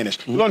in Spanish,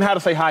 you learn how to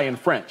say hi in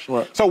French.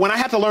 Right. So when I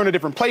have to learn a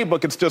different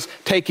playbook, it's just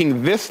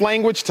taking this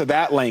language to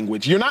that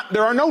language.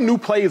 There are no new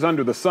plays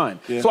under the sun.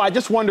 Yeah. So I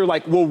just wonder,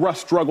 like, will Russ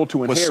struggle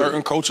to inherit? With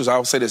certain coaches, I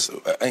would say this,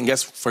 and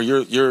guess for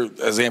your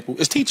example,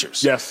 is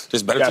teachers. Yes.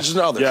 Just better teachers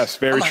than others. Yes,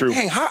 very true.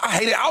 Dang, I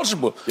hated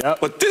algebra. Yep.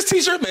 But this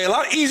teacher made it a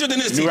lot easier than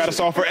this teacher. You had to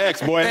solve for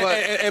X, boy.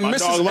 And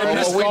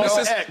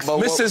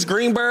Mrs.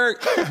 Greenberg,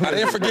 I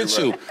didn't forget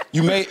you.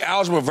 You made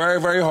algebra very,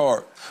 very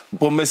hard.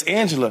 But Miss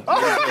Angela, come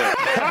on.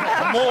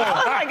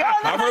 Oh my God,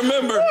 I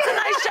remember. That's a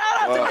nice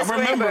shout out to Miss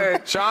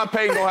Greenberg. Sean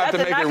Payton gonna have to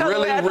make it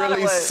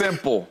really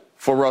simple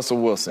for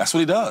Russell Wilson. That's what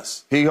he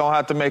does. He gonna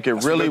have to make it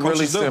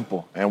really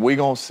simple, and we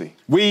gonna see.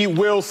 We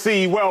will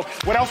see. Well,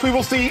 what else we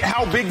will see?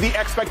 How big the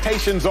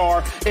expectations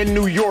are in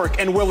New York,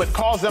 and will it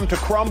cause them to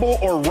crumble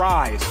or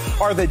rise?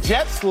 Are the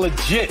Jets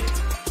legit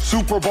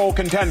Super Bowl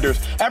contenders?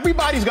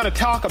 Everybody's going to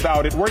talk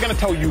about it. We're going to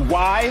tell you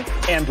why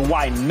and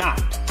why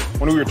not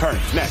when we return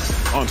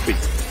next on Speak.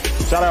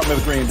 Shout out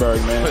Ms. Greenberg,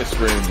 man. Ms.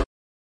 Greenberg.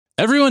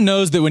 Everyone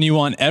knows that when you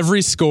want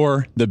every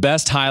score, the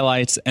best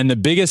highlights, and the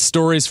biggest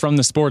stories from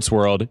the sports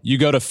world, you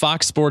go to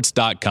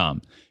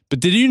foxsports.com. But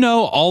did you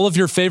know all of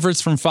your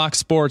favorites from Fox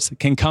Sports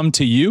can come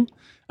to you?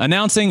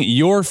 Announcing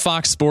your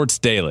Fox Sports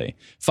Daily.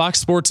 Fox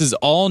Sports'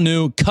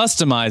 all-new,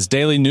 customized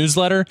daily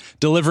newsletter,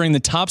 delivering the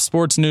top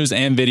sports news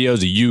and videos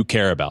you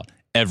care about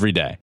every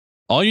day.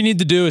 All you need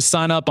to do is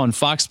sign up on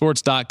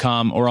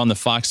foxsports.com or on the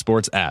Fox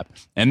Sports app.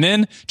 And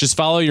then just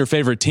follow your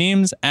favorite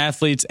teams,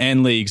 athletes,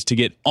 and leagues to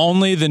get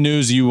only the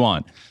news you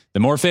want. The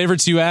more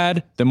favorites you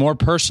add, the more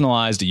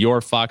personalized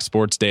your Fox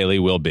Sports Daily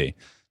will be.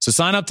 So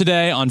sign up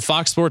today on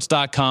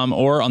foxsports.com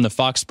or on the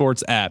Fox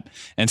Sports app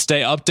and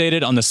stay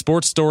updated on the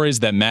sports stories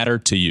that matter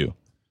to you.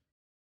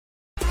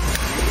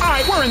 All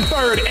right, we're in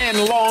third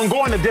and long,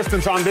 going the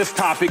distance on this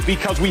topic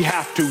because we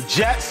have to.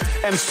 Jets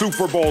and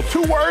Super Bowl.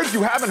 2 words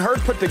you haven't heard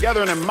put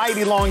together in a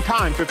mighty long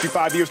time,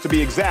 55 years to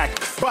be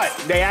exact. But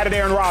they added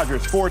Aaron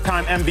Rodgers,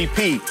 4-time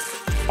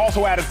MVP.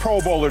 Also added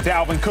Pro Bowler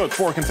Dalvin Cook,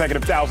 4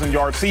 consecutive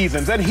 1,000-yard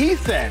seasons. And he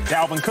said,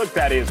 Dalvin Cook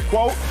that is,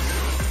 quote,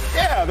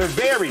 yeah, they're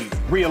very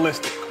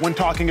realistic when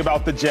talking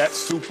about the Jets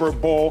Super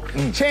Bowl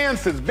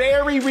chances.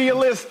 Very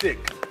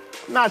realistic.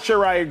 Not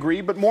sure I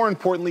agree, but more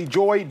importantly,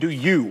 Joy, do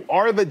you?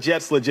 Are the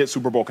Jets legit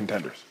Super Bowl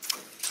contenders?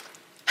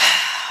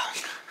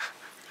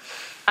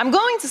 I'm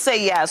going to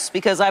say yes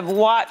because I've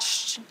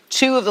watched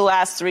 2 of the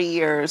last 3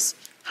 years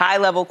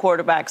high-level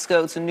quarterbacks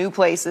go to new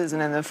places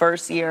and in the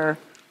first year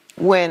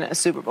win a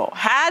Super Bowl.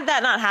 Had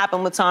that not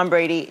happened with Tom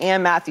Brady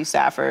and Matthew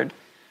Stafford,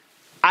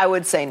 I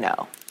would say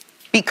no.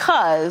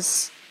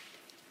 Because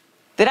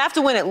they'd have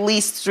to win at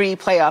least 3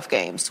 playoff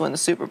games to win the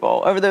Super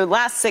Bowl. Over the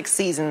last 6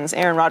 seasons,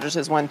 Aaron Rodgers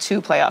has won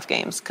 2 playoff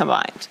games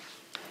combined.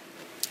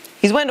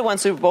 He's won to 1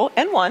 Super Bowl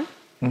and won.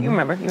 You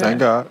remember. Thank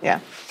God. Yeah.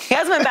 He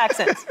hasn't been back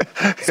since.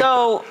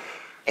 So,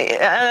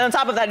 and on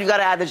top of that, you've got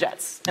to add the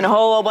Jets and a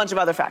whole bunch of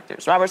other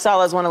factors. Robert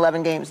Saleh has won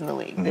 11 games in the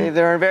league.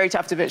 They're in a very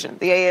tough division.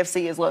 The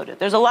AFC is loaded.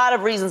 There's a lot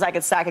of reasons I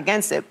could stack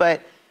against it,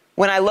 but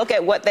when I look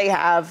at what they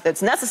have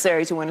that's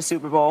necessary to win a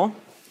Super Bowl,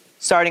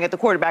 starting at the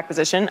quarterback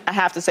position, I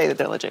have to say that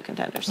they're legit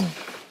contenders.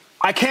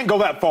 I can't go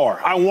that far.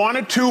 I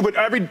wanted to, but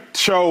every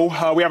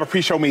show, we have a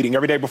pre-show meeting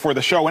every day before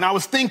the show, and I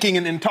was thinking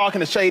and talking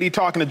to Shady,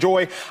 talking to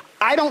Joy,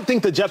 I don't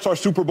think the Jets are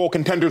Super Bowl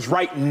contenders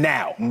right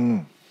now.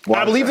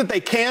 I believe that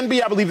they can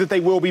be. I believe that they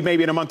will be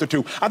maybe in a month or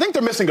 2. I think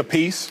they're missing a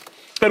piece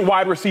at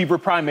wide receiver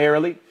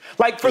primarily.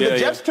 Like, for the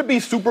Jets to be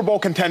Super Bowl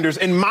contenders,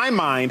 in my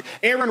mind,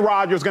 Aaron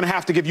Rodgers is going to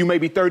have to give you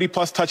maybe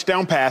 30-plus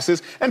touchdown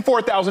passes and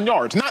 4,000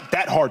 yards. Not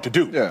that hard to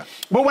do. Yeah.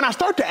 But when I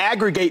start to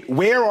aggregate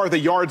where are the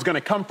yards going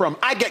to come from,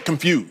 I get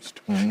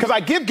confused. Because I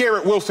give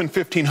Garrett Wilson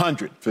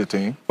 1,500.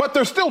 15. But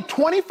there's still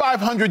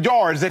 2,500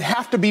 yards that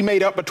have to be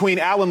made up between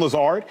Allen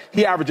Lazard.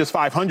 He averages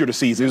 500 a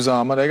season.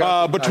 Uzomah, they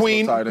got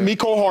between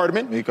Mecole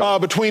Hardman,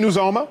 between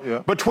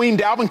Uzomah, between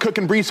Dalvin Cook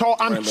and Breece Hall.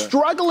 I'm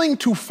struggling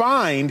to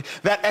find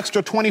that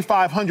extra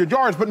 2,500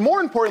 yards. But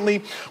more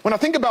importantly, when I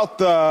think about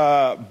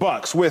the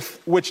Bucs,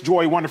 with which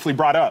Joy wonderfully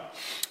brought up,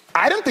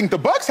 I didn't think the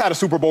Bucs had a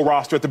Super Bowl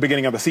roster at the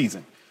beginning of the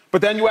season.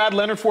 But then you add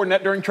Leonard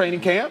Fournette during training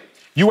camp.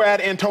 You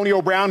add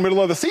Antonio Brown middle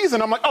of the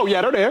season. I'm like, oh,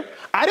 yeah, they're there.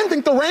 I didn't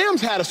think the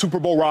Rams had a Super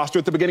Bowl roster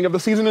at the beginning of the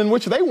season in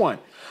which they won.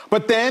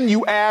 But then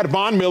you add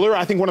Von Miller,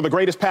 I think one of the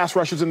greatest pass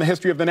rushers in the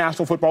history of the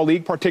National Football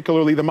League,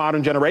 particularly the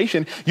modern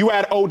generation. You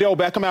add Odell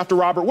Beckham after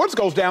Robert Woods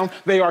goes down,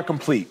 they are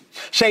complete.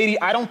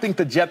 Shady, I don't think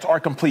the Jets are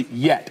complete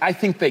yet. I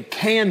think they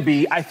can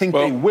be. I think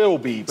they will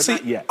be, but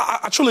not yet.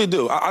 I truly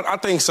do. I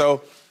think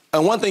so.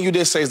 And one thing you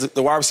did say is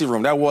the wide receiver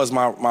room. That was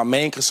my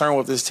main concern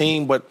with this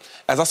team. But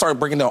as I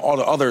started breaking down all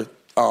the other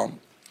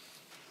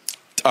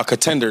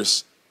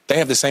contenders, they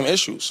have the same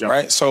issues,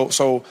 right?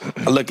 So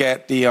I look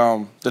at the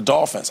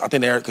Dolphins. I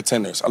think they're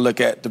contenders. I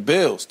look at the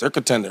Bills. They're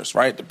contenders,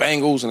 right? The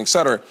Bengals and et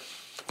cetera.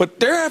 But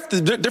they're at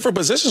the different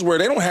positions where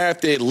they don't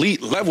have the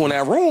elite level in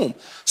that room.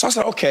 So I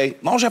said, okay,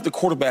 as long as you have the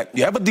quarterback,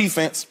 you have a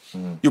defense,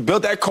 you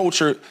build that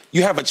culture,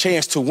 you have a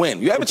chance to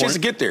win. You have a chance to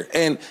get there.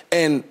 And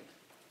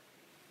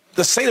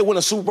to say to win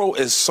a Super Bowl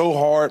is so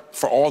hard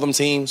for all them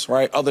teams,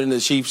 right? Other than the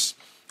Chiefs,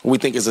 we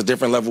think is a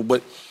different level.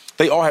 But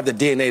they all have the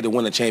DNA to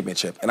win a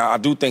championship. And I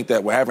do think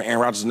that we're having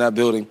Aaron Rodgers in that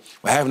building,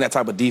 we're having that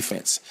type of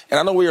defense. And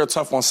I know we are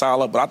tough on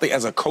Saleh, but I think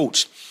as a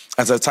coach,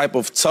 as a type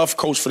of tough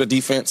coach for the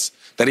defense,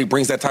 that he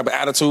brings that type of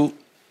attitude,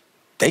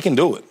 they can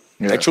do it.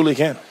 Yeah. They truly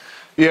can.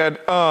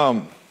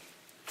 Yeah,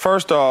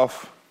 first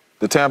off,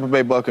 the Tampa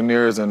Bay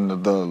Buccaneers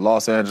and the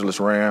Los Angeles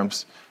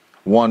Rams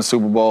won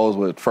Super Bowls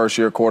with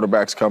first-year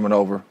quarterbacks coming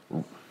over.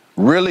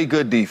 Really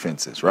good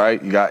defenses,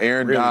 right? You got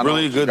Aaron Donald,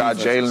 really good you got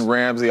Jalen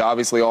Ramsey,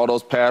 obviously all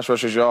those pass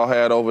rushers y'all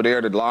had over there,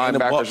 the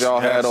linebackers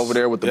y'all had over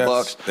there with the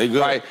Bucs. They good.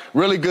 Right?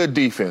 Really good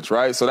defense,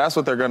 right? So that's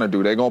what they're going to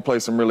do. They're going to play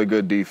some really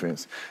good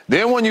defense.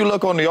 Then when you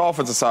look on the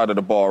offensive side of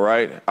the ball,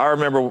 right, I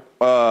remember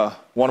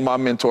one of my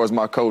mentors,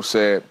 my coach,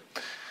 said,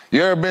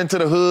 you ever been to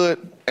the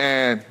hood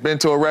and been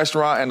to a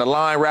restaurant and the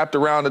line wrapped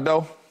around the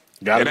door?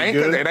 It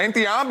ain't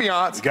the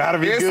ambiance.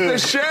 It's the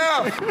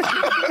chef.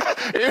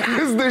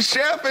 It's the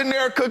chef in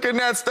there cooking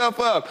that stuff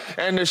up.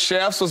 And the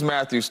chefs was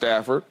Matthew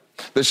Stafford.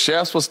 The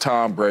chefs was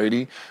Tom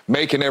Brady,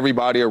 making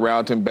everybody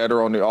around him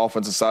better on the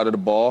offensive side of the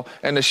ball.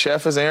 And the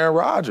chef is Aaron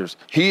Rodgers.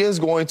 He is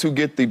going to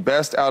get the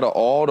best out of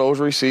all those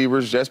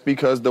receivers just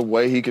because the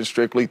way he can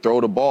strictly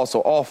throw the ball.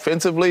 So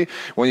offensively,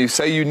 when you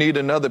say you need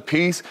another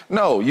piece,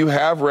 no, you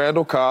have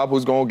Randall Cobb,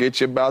 who's going to get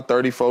you about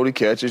 30, 40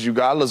 catches. You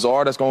got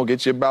Lazard, that's going to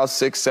get you about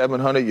 600,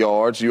 700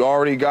 yards. You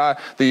already got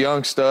the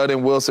young stud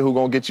and Wilson, who's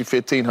going to get you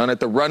 1,500.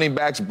 The running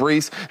backs,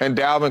 Brees and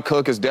Dalvin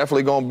Cook, is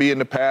definitely going to be in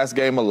the pass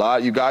game a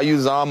lot. You got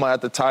Uzama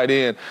at the tight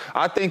end.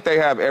 I think they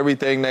have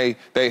everything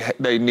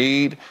they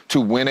need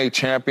to win a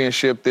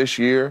championship this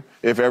year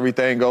if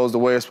everything goes the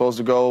way it's supposed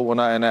to go. What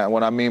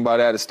I mean by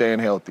that is staying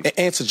healthy.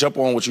 And to jump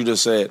on what you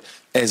just said,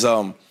 as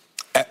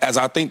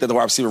I think that the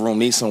wide receiver room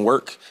needs some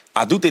work,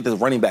 I do think that the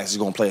running backs is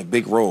going to play a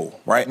big role,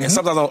 right? Mm-hmm. And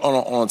sometimes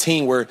on a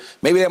team where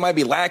maybe that might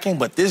be lacking,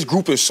 but this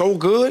group is so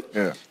good.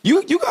 Yeah.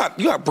 You got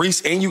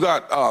Brees and you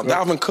got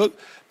Dalvin Cook.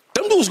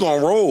 Them dudes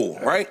going to roll,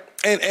 right?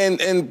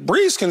 And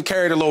Brees can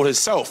carry the load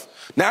himself.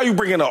 Now you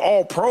bring in an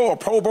all-pro or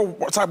pro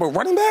type of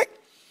running back,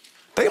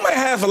 they might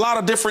have a lot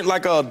of different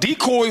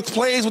decoy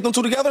plays with them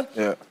two together.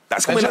 Yeah.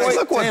 That's going to be nice.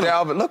 Look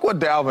what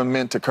Dalvin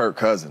meant to Kirk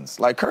Cousins.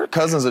 Like, Kirk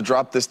Cousins would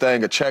drop this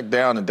thing, a check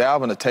down, and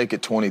Dalvin would take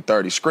it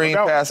 20-30. Screen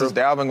passes,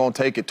 Dalvin going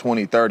to take it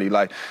 20-30.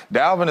 Like,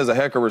 Dalvin is a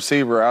heck of a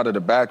receiver out of the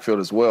backfield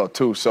as well,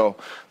 too. So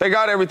they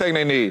got everything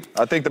they need.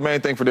 I think the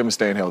main thing for them is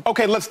staying healthy.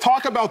 Okay, let's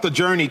talk about the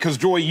journey, because,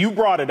 Joy, you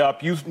brought it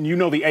up. You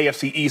know the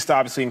AFC East,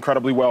 obviously,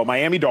 incredibly well.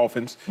 Miami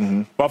Dolphins,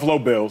 Buffalo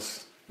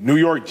Bills, New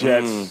York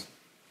Jets,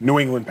 New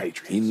England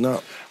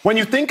Patriots. When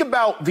you think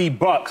about the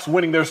Bucs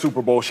winning their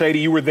Super Bowl, Shady,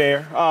 you were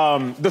there.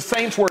 The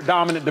Saints were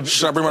dominant.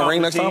 Should I bring my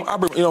ring next time?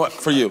 You know what?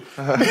 For you.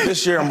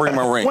 This year, I'm bringing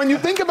my ring. When you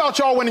think about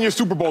y'all winning your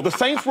Super Bowl, the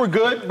Saints were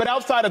good, but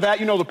outside of that,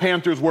 the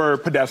Panthers were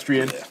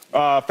pedestrian.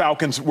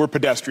 Falcons were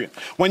pedestrian.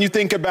 When you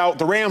think about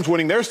the Rams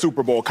winning their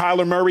Super Bowl,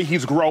 Kyler Murray,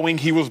 he's growing.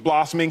 He was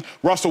blossoming.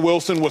 Russell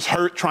Wilson was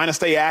hurt, trying to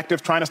stay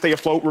active, trying to stay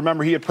afloat.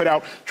 Remember, he had put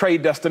out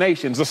trade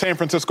destinations. The San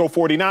Francisco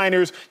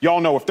 49ers,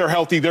 y'all know if they're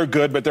healthy, they're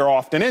good, but they're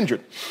often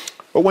injured.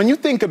 But when you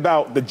think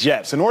about the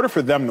Jets, in order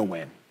for them to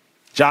win,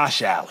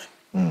 Josh Allen,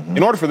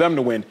 in order for them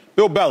to win,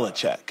 Bill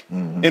Belichick,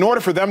 in order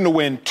for them to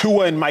win,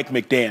 Tua and Mike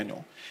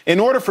McDaniel, in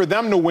order for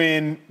them to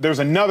win, there's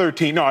another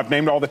team. No, I've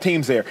named all the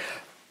teams there.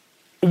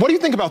 What do you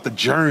think about the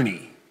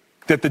journey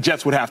that the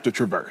Jets would have to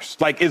traverse?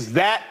 Like, is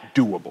that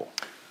doable?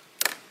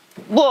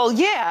 Well,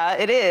 yeah,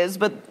 it is.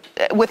 But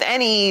with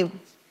any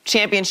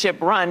championship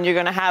run, you're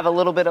going to have a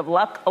little bit of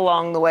luck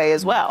along the way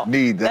as well.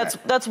 Need that.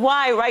 That's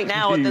why right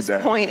now at this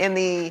point in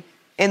the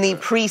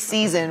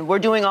preseason, we're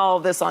doing all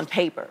of this on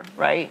paper,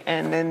 right?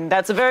 And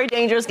that's a very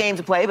dangerous game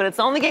to play, but it's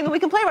the only game that we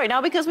can play right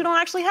now because we don't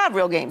actually have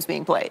real games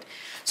being played.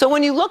 So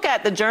when you look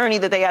at the journey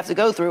that they have to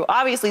go through,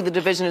 obviously the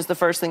division is the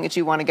first thing that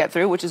you want to get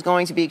through, which is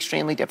going to be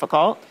extremely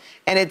difficult.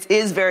 And it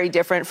is very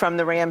different from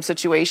the Rams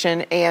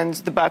situation and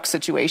the Bucs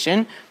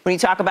situation. When you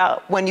talk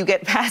about when you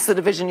get past the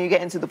division, you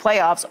get into the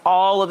playoffs,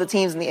 all of the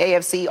teams in the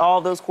AFC, all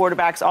of those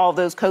quarterbacks, all of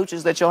those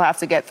coaches that you'll have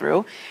to get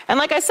through. And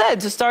like I said,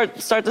 to start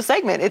the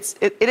segment,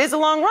 it is a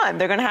long run.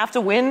 They're going to have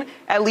to win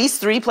at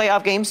least 3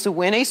 playoff games to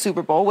win a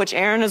Super Bowl, which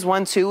Aaron has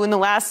won 2 in the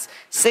last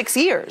 6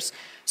 years.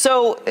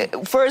 So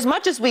for as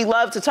much as we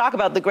love to talk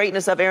about the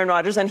greatness of Aaron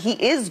Rodgers, and he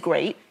is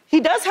great,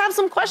 he does have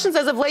some questions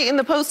as of late in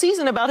the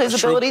postseason about his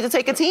ability to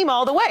take a team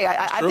all the way.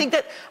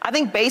 I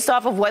think based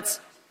off of what's,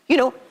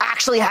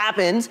 actually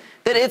happened,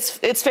 that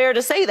it's fair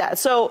to say that.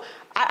 So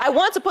I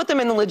want to put them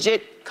in the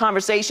legit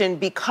conversation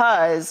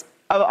because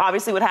of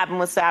obviously what happened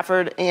with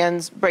Stafford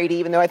and Brady,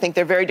 even though I think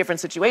they're very different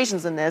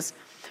situations in this,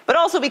 but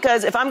also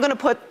because if I'm going to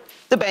put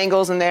the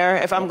Bengals in there,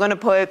 if I'm going to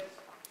put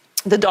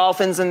the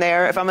Dolphins in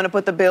there, if I'm going to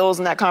put the Bills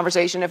in that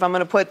conversation, if I'm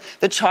going to put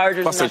the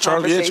Chargers in that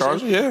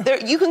conversation.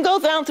 Yeah. You can go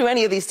down through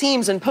any of these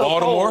teams and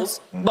poke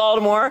holes.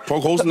 Baltimore.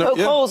 Poke holes in there, poke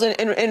holes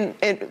in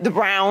the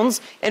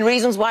Browns and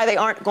reasons why they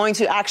aren't going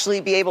to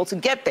actually be able to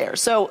get there.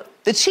 So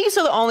the Chiefs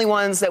are the only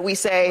ones that we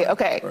say,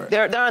 okay,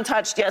 they're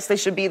untouched. Yes, they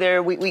should be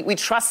there. We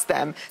trust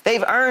them.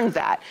 They've earned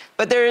that.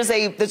 But there's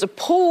a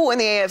pool in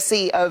the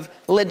AFC of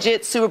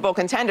legit Super Bowl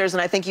contenders,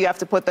 and I think you have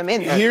to put them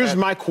in there. Here's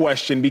my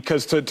question,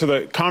 because to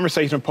the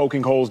conversation of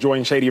poking holes, Joy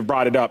and Shady have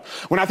brought it up.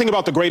 When I think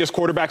about the greatest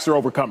quarterbacks, they're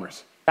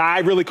overcomers. I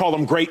really call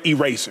them great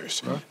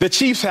erasers. The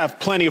Chiefs have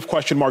plenty of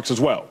question marks as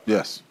well.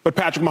 Yes. But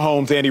Patrick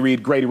Mahomes, Andy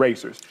Reid, great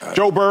erasers.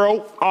 Joe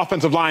Burrow,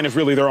 offensive line is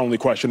really their only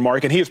question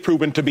mark, and he has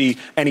proven to be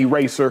an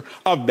eraser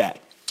of that.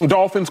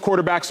 Dolphins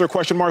quarterbacks are a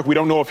question mark. We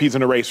don't know if he's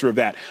an eraser of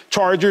that.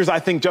 Chargers, I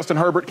think Justin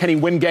Herbert, can he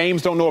win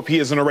games? Don't know if he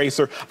is an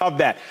eraser of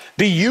that.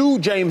 Do you,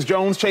 James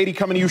Jones, Shady,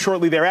 coming to you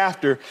shortly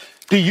thereafter,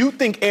 do you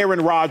think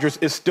Aaron Rodgers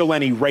is still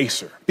an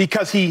eraser?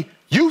 Because he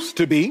used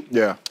to be.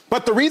 Yeah.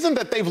 But the reason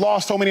that they've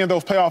lost so many of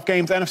those playoff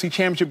games, NFC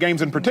Championship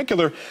games in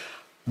particular,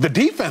 the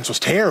defense was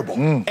terrible.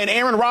 And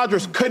Aaron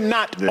Rodgers could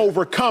not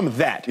overcome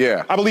that.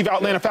 Yeah. I believe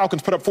Atlanta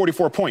Falcons put up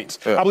 44 points.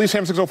 I believe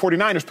San Francisco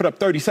 49ers put up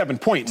 37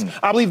 points.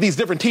 I believe these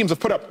different teams have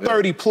put up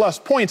 30-plus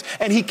points,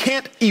 and he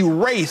can't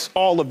erase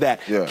all of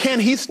that. Can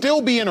he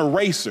still be an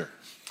eraser?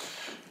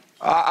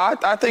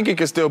 I think he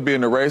can still be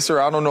an eraser.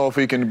 I don't know if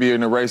he can be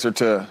an eraser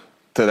to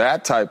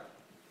that type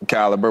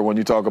caliber when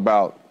you talk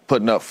about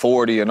putting up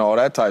 40 and all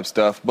that type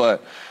stuff.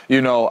 But,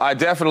 I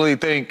definitely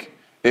think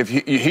if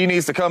he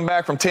needs to come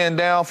back from 10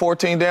 down,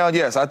 14 down,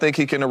 yes, I think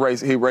he can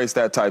erase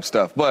that type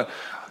stuff. But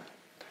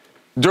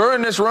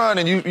during this run,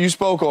 and you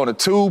spoke on it,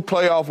 2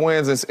 playoff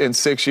wins in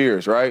 6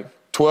 years, right?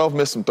 12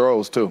 missed some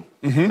throws, too.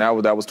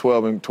 That was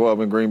 12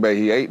 in Green Bay.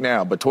 He 8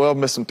 now, but 12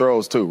 missed some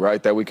throws, too,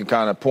 right, that we can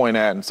kind of point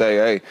at and say,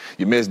 hey,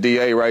 you missed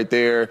D.A. right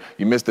there,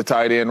 you missed the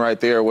tight end right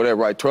there,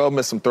 whatever, right? 12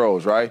 missed some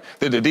throws, right?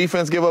 Did the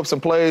defense give up some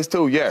plays,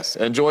 too? Yes.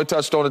 And Joy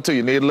touched on it, too.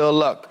 You need a little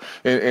luck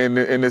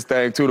in this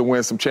thing, too, to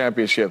win some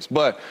championships.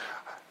 But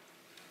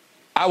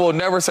I will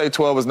never say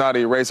 12 is not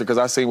an eraser because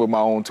I've seen with my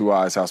own 2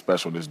 eyes how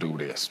special this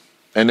dude is.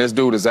 And this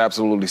dude is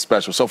absolutely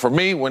special. So for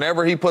me,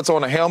 whenever he puts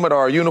on a helmet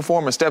or a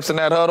uniform and steps in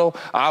that huddle,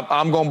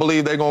 I'm going to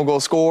believe they're going to go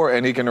score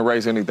and he can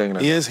erase anything.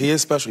 He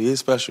is special. He is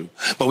special.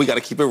 But we got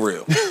to keep it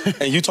real.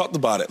 And you talked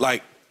about it.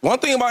 Like, one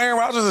thing about Aaron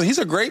Rodgers is he's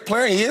a great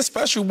player and he is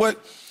special,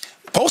 but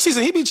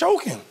postseason, he be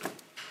choking.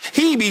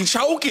 He be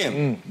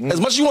choking. As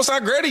much as you want to say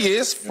how great he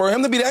is, for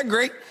him to be that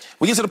great,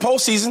 we get to the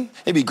postseason,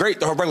 it'd be great.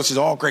 The whole regular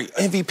season, all great.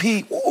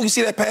 MVP, ooh, you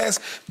see that pass,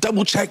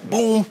 double check,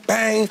 boom,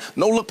 bang,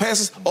 no look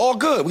passes, all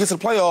good. We get to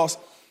the playoffs,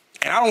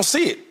 and I don't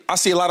see it. I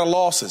see a lot of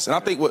losses. And I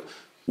think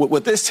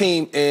what this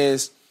team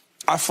is,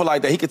 I feel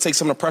like that he could take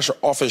some of the pressure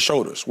off his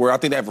shoulders, where I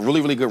think they have a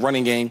really, really good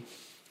running game.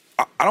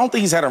 I don't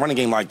think he's had a running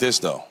game like this,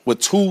 though,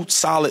 with 2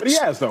 solid. But he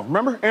has, though.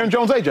 Remember? Aaron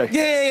Jones, AJ.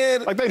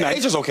 Yeah. Like they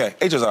nice. AJ's okay.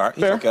 AJ's all right.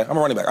 He's okay. I'm a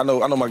running back. I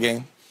know my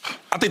game.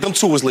 I think them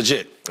 2 was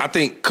legit. I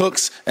think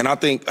Cooks and I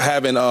think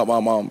having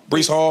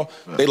Breece Hall,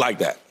 they like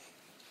that.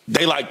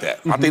 They like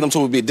that. I think them 2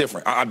 would be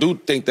different. I do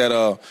think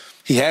that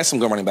he has some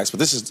good running backs, but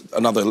this is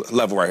another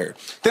level right here.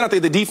 Then I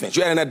think the defense.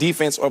 You add in that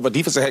defense of a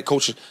defensive head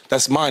coach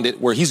that's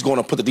minded where he's going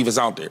to put the defense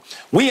out there.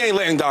 We ain't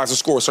letting guys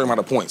score a certain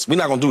amount of points. We're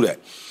not going to do that.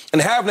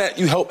 And having that,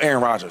 you help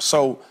Aaron Rodgers.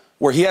 So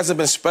where he hasn't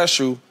been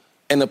special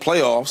in the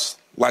playoffs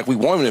like we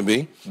want him to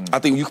be, I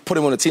think you put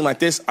him on a team like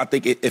this, I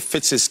think it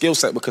fits his skill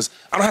set because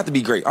I don't have to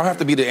be great. I don't have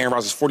to be the Aaron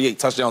Rodgers 48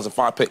 touchdowns and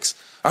 5 picks.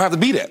 I don't have to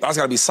be that. I just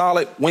got to be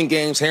solid, win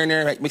games here and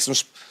there, make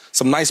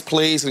some nice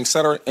plays, and et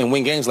cetera, and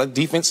win games. Let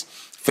defense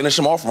finish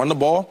them off, run the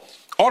ball.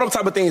 All them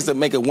type of things that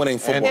make it winning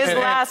football. His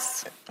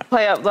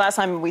last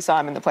time we saw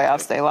him in the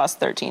playoffs, they lost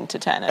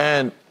 13-10.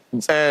 And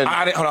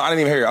I didn't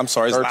even hear you. I'm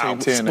sorry.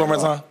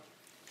 13-10.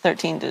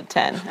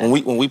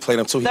 13-10. When we played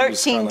them too,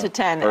 13-10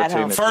 at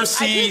home. First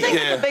seed. I do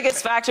think the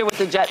biggest factor with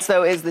the Jets,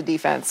 though, is the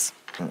defense.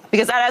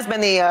 Because that has been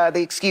the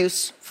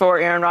excuse for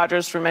Aaron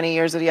Rodgers for many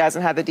years, that he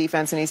hasn't had the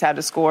defense and he's had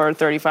to score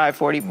 35,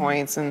 40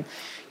 points. And,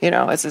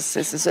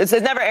 it's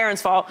never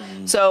Aaron's fault.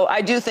 So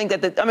I do think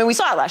that we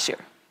saw it last year.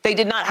 They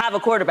did not have a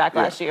quarterback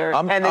last year,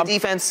 and the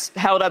defense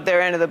held up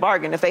their end of the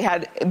bargain. If they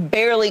had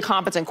barely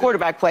competent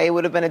quarterback play, it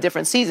would have been a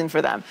different season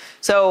for them.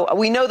 So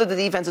we know that the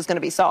defense is going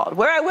to be solid.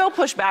 Where I will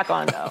push back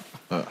on,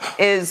 though,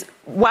 is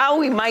while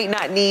we might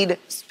not need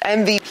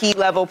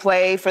MVP-level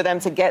play for them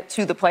to get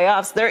to the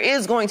playoffs, there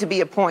is going to be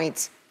a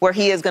point where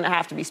he is going to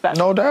have to be special.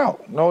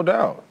 No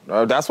doubt.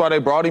 That's why they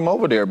brought him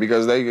over there,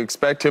 because they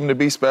expect him to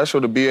be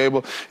special, to be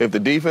able, if the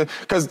defense,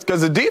 because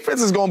the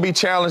defense is going to be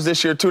challenged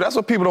this year, too. That's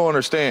what people don't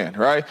understand,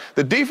 right?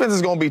 The defense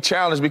is going to be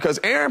challenged because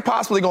Aaron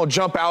possibly going to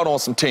jump out on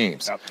some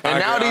teams. Yep. And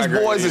now these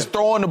boys is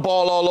throwing the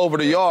ball all over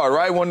the yard,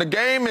 right? When the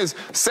game is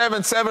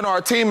 7-7,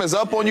 our team is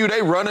up on you,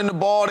 they running the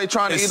ball, they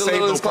trying to eat a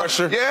little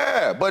pressure.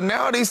 Yeah, but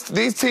now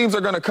these teams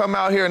are going to come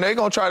out here and they're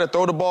going to try to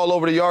throw the ball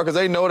over the yard because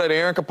they know that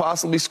Aaron could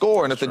possibly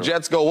score, and if the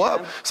Jets go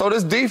up. So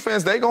this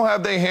defense, they're going to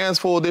have their hands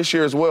full this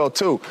year as well. well,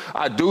 too.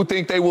 I do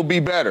think they will be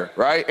better,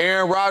 right?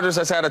 Aaron Rodgers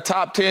has had a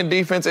top 10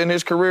 defense in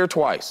his career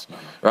twice,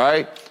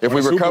 right? If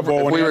we recover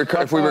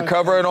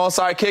an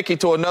onside kick, he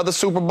to another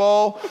Super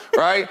Bowl,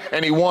 right?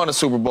 And he won a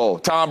Super Bowl.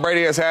 Tom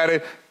Brady has had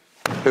it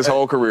his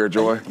whole career,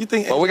 Joy. You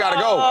think? But we gotta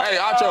go. Hey,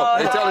 Acho,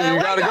 they telling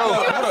you gotta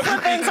go.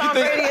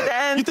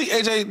 You think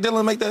A.J.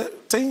 Dillon make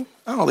that team?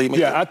 I don't think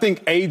he I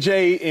think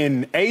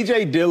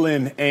A.J.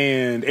 Dillon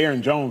and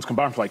Aaron Jones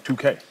combined for like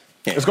 2K.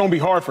 Yeah. It's going to be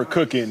hard for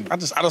Cooking. I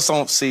just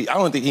don't see. I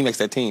don't think he makes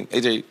that team.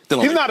 A.J.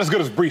 Dillon. He's not as good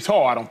as Breece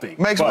Hall, I don't think.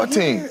 Makes what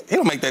team? He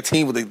don't make that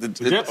team with the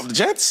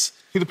Jets.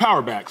 He's a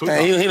power back. So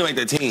he don't make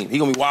that team. He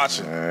gonna be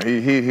watching.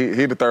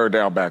 He the third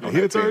down back. He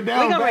the third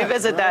down. We're gonna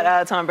revisit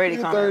that Tom Brady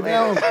comment.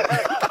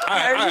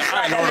 I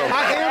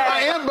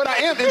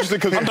am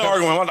interested because I'm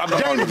arguing.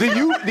 James,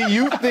 do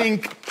you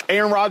think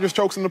Aaron Rodgers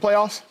chokes in the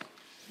playoffs?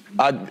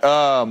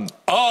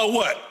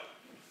 What?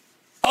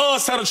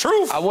 It's not the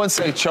truth. I wouldn't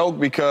say choke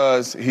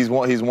because he's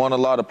won a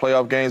lot of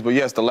playoff games, but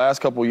yes, the last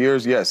couple of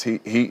years, yes,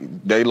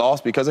 they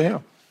lost because of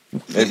him.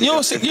 You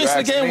don't see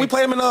the game we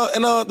played him in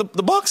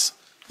the Bucks.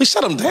 We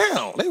shut him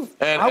down.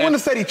 I wouldn't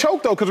have said he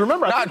choked though, because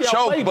remember, I think he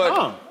outplayed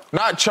Tom.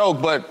 Not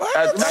choke, but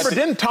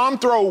didn't Tom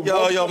throw?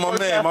 Yo, my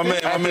man.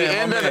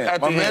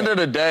 At the end of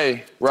the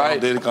day, right?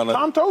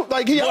 Tom told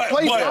he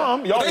outplayed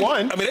Tom. Y'all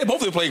won. I mean, they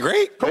both did play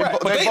great.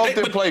 Correct. They both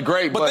did play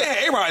great, but they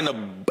had A-Rod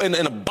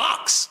in a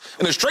box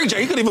in a straight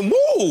jacket. He couldn't even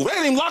move. They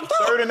ain't even locked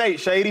up. 3rd and 8,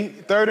 Shady.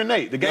 3rd and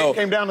 8. The game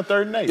came down to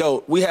 3rd and 8.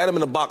 Yo, we had him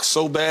in the box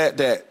so bad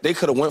that they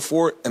could have went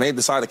for it, and they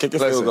decided to kick the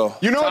field goal.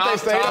 You know what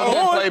they say?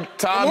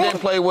 Tom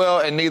didn't play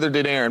well, and neither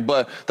did Aaron.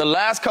 But the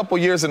last couple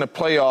years in the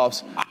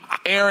playoffs,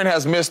 Aaron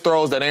has missed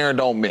throws that Aaron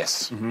don't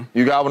miss. Mm-hmm.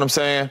 You got what I'm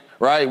saying?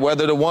 Right?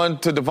 Whether the one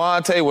to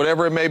Devontae,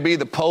 whatever it may be,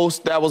 the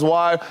post that was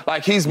wide,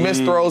 he's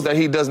missed throws that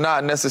he does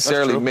not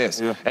necessarily miss.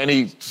 Yeah. And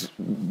he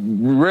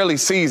really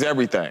sees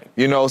everything,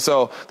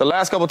 So the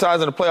last couple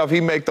times in the playoff,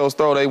 he make those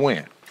throws, they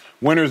win.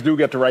 Winners do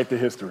get to write the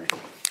history.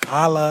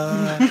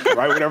 Holla.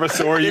 Write whatever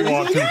story you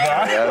want to.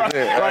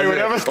 Write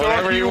whatever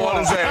story you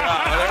want to say.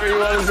 Whatever you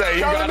want to say.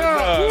 You got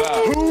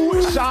it.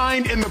 Who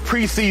shined in the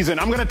preseason?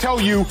 I'm going to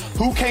tell you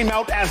who came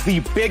out as the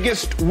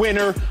biggest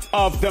winner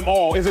of them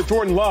all. Is it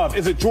Jordan Love?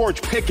 Is it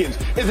George Pickens?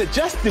 Is it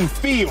Justin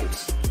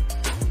Fields?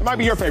 It might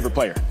be your favorite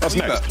player. That's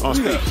next on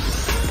Speed.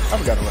 I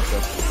forgot about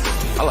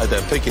that. I like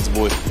that Pickens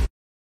boy.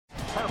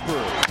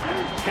 Harper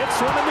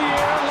hits one in the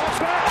air. Left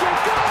back. It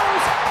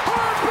goes.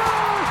 Harper,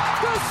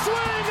 the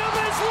swing of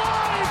his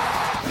life.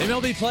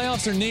 MLB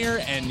playoffs are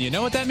near, and you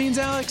know what that means,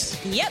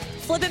 Alex? Yep.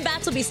 Flippin'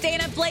 Bats will be staying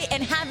up late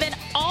and having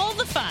all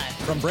the fun.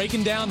 From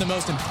breaking down the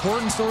most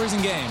important stories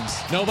in games,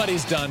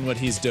 nobody's done what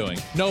he's doing.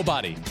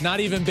 Nobody. Not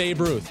even Babe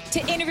Ruth. To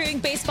interviewing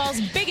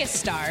baseball's biggest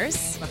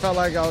stars. I felt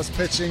like I was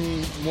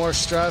pitching more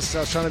stress.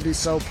 I was trying to be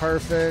so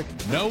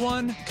perfect. No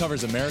one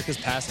covers America's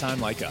pastime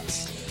like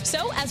us.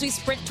 So as we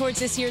sprint towards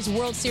this year's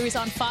World Series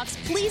on Fox,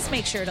 please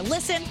make sure to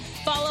listen,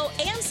 follow,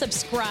 and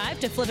subscribe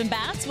to Flippin'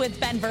 Bats with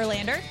Ben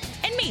Verlander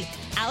and me,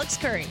 Alex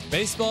Curry.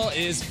 Baseball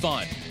is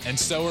fun, and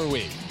so are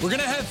we. We're going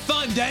to have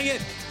fun, dang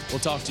it. We'll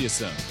talk to you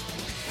soon.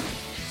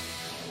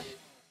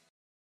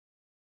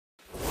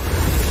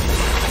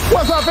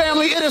 What's up,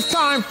 family? It is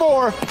time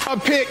for a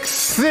Pick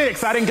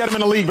 6. I didn't get them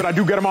in the league, but I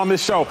do get them on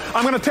this show.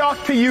 I'm going to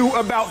talk to you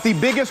about the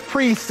biggest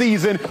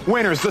preseason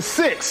winners, the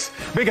 6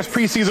 biggest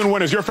preseason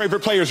winners, your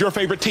favorite players, your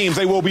favorite teams.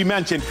 They will be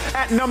mentioned.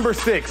 At number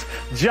 6,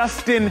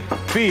 Justin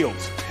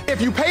Fields.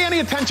 If you pay any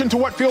attention to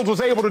what Fields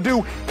was able to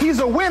do, he's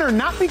a winner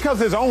not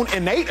because of his own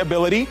innate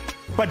ability,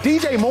 but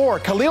DJ Moore,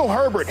 Khalil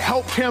Herbert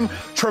helped him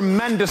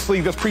tremendously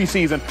this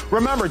preseason.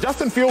 Remember,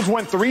 Justin Fields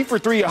went 3 for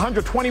 3,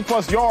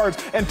 120-plus yards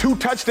and 2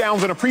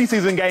 touchdowns in a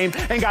preseason game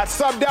and got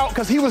subbed out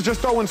because he was just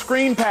throwing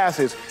screen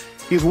passes.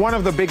 He's one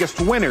of the biggest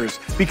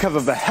winners because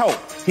of the help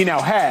he now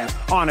has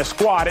on his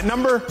squad. At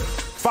number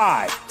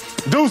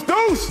 5,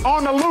 Deuce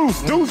on the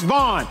loose, Deuce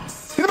Vaughn.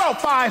 He's about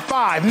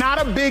 5'5", not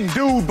a big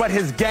dude, but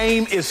his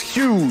game is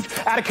huge.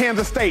 Out of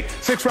Kansas State,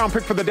 6th-round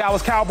pick for the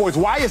Dallas Cowboys.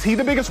 Why is he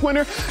the biggest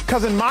winner?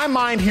 Because in my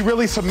mind, he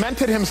really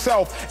cemented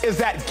himself as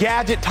that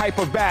gadget type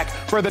of back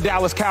for the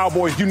Dallas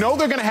Cowboys. You know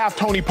they're going to have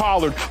Tony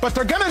Pollard, but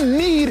they're going to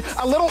need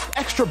a little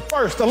extra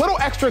burst, a little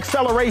extra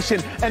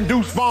acceleration. And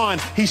Deuce Vaughn,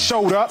 he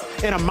showed up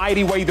in a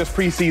mighty way this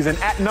preseason.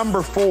 At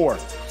number 4,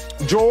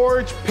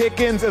 George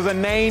Pickens is a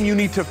name you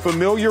need to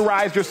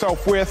familiarize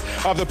yourself with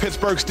of the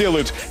Pittsburgh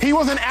Steelers. He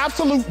was an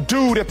absolute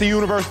dude at the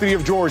University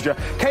of Georgia.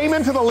 Came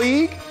into the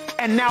league,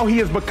 and now he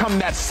has become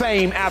that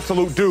same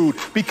absolute dude.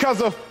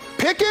 Because of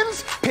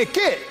Pickens,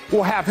 Pickett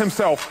will have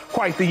himself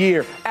quite the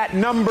year. At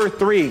number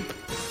 3,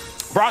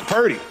 Brock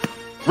Purdy.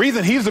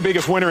 Reason he's the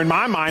biggest winner in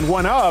my mind,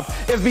 one of,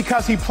 is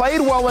because he played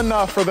well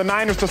enough for the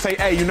Niners to say,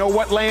 hey, you know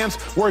what, Lance?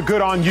 We're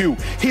good on you.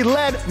 He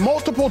led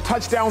multiple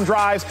touchdown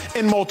drives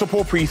in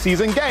multiple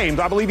preseason games.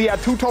 I believe he had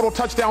 2 total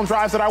touchdown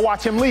drives that I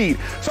watch him lead.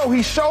 So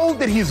he showed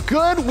that he's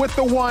good with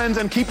the ones,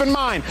 and keep in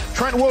mind,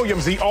 Trent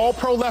Williams, the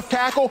all-pro left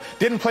tackle,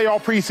 didn't play all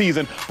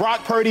preseason.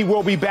 Brock Purdy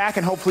will be back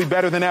and hopefully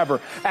better than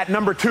ever. At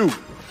number 2,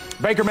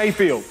 Baker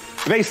Mayfield.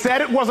 They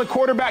said it was a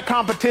quarterback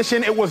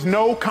competition. It was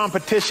no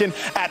competition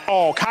at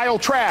all. Kyle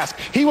Trask,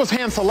 he was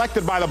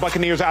hand-selected by the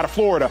Buccaneers out of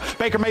Florida.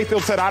 Baker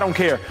Mayfield said, I don't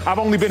care. I've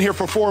only been here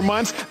for 4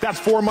 months. That's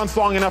 4 months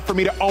long enough for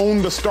me to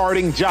own the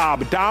starting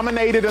job.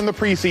 Dominated in the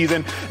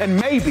preseason, and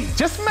maybe,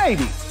 just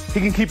maybe, he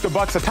can keep the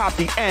Bucs atop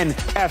the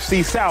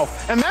NFC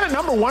South. And then at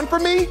number 1 for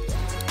me,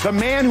 the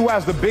man who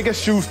has the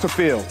biggest shoes to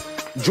fill,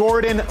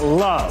 Jordan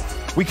Love.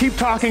 We keep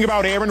talking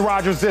about Aaron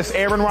Rodgers this,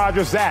 Aaron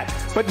Rodgers that,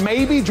 but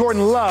maybe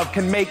Jordan Love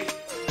can make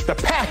the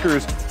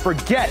Packers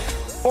forget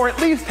or at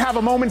least have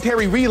a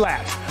momentary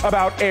relapse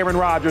about Aaron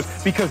Rodgers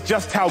because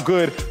just how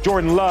good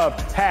Jordan Love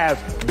has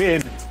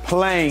been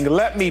playing.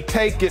 Let me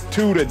take it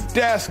to the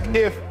desk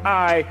if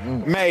I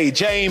may.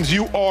 James,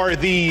 you are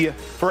the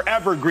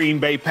forever Green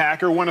Bay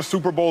Packer, won a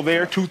Super Bowl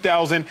there,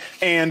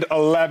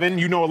 2011.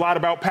 You know a lot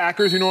about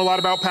Packers. You know a lot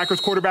about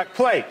Packers quarterback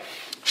play.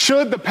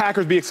 Should the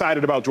Packers be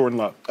excited about Jordan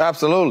Love?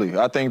 Absolutely.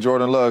 I think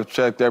Jordan Love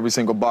checked every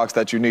single box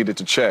that you needed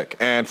to check.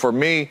 And for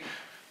me,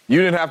 you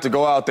didn't have to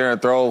go out there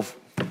and throw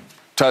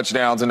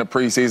touchdowns in the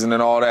preseason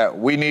and all that.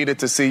 We needed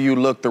to see you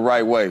look the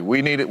right way.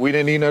 We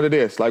didn't need none of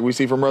this. Like we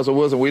see from Russell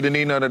Wilson, we didn't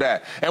need none of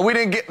that. And we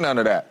didn't get none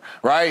of that,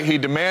 right? He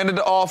demanded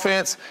the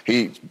offense.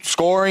 He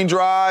scoring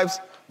drives.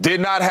 Did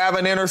not have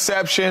an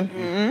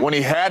interception. When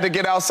he had to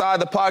get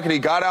outside the pocket, he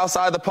got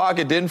outside the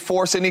pocket, didn't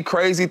force any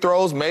crazy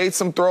throws, made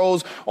some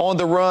throws on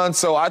the run.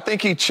 So I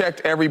think he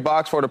checked every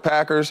box for the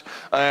Packers,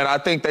 and I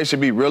think they should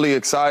be really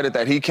excited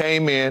that he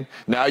came in.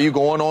 Now you're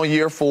going on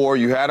year 4.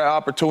 You had an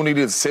opportunity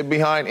to sit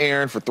behind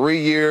Aaron for 3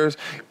 years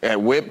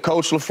and whip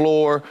Coach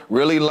LaFleur,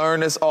 really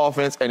learn this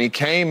offense, and he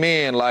came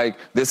in like,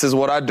 this is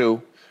what I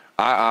do.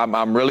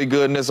 I'm really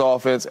good in this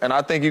offense, and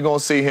I think you're going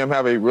to see him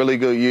have a really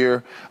good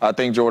year. I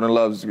think Jordan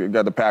Love's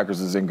got the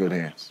Packers is in good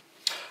hands.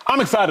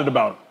 I'm excited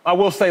about him. I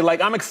will say,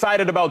 I'm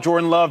excited about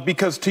Jordan Love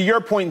because, to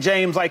your point,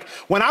 James,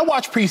 when I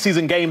watch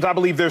preseason games, I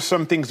believe there's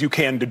some things you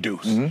can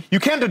deduce.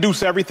 You can't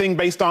deduce everything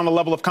based on the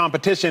level of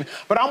competition,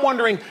 but I'm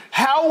wondering,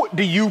 how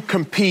do you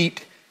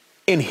compete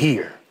in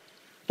here?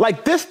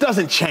 This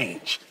doesn't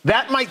change.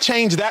 That might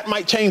change, that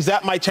might change,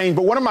 that might change,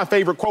 but one of my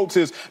favorite quotes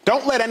is,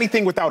 don't let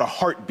anything without a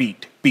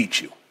heartbeat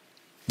beat you.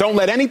 Don't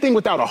let anything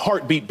without a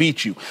heartbeat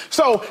beat you.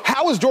 So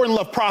how is Jordan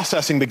Love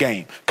processing the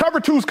game?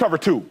 Cover 2's cover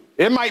 2.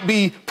 It might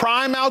be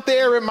Prime out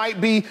there. It might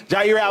be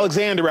Jair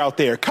Alexander out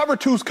there. Cover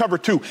 2's cover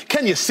 2.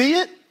 Can you see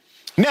it?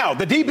 Now,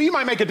 the DB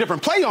might make a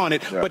different play on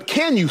it, but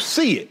can you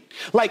see it?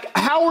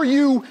 How are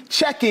you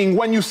checking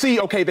when you see,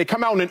 okay, they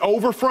come out in an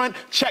over front,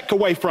 check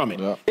away from it.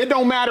 It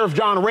don't matter if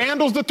John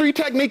Randall's the 3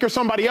 technique or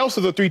somebody else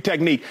is the 3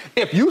 technique.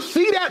 If you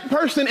see that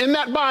person in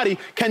that body,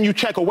 can you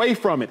check away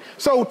from it?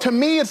 So to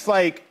me, it's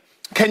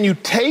can you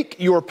take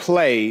your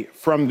play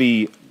from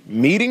the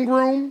meeting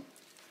room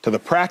to the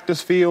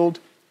practice field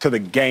to the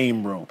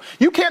game room?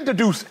 You can't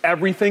deduce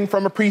everything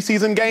from a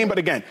preseason game, but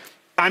again,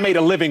 I made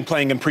a living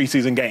playing in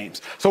preseason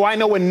games. So I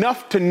know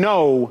enough to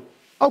know,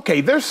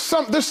 okay, there's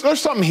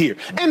something here.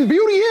 And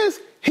beauty is,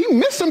 he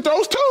missed some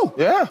throws too.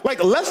 Yeah.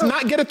 Let's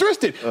not get it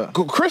twisted.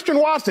 Christian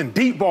Watson,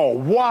 deep ball,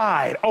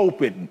 wide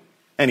open,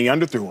 and he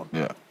underthrew him.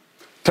 Yeah.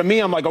 To me,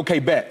 I'm okay,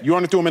 bet. You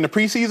underthrew him in the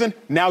preseason.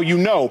 Now you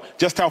know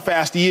just how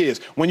fast he is.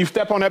 When you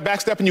step on that back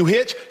step and you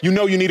hitch, you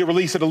know you need to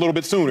release it a little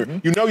bit sooner.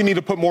 You know you need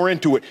to put more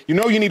into it. You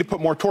know you need to put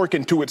more torque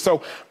into it.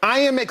 So I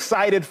am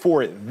excited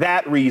for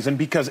that reason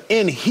because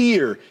in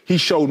here, he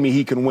showed me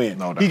he can win.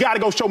 He got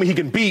to go show me he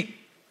can beat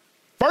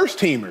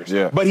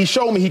first-teamers. But he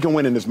showed me he can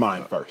win in his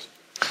mind first.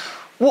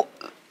 Well,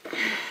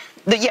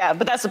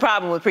 but that's the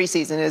problem with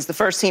preseason is the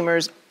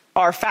first-teamers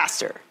are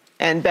faster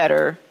and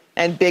better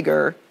and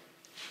bigger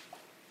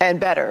and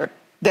better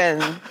than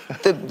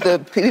the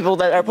people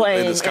that are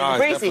playing in the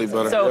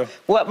preseason. So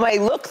what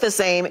might look the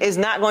same is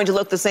not going to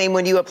look the same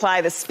when you apply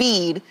the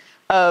speed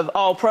of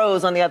all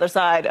pros on the other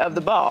side of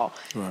the ball.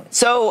 Right.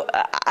 So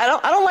I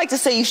don't like to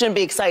say you shouldn't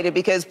be excited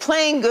because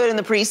playing good in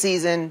the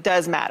preseason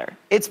does matter.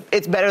 It's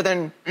better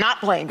than not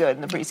playing good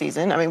in the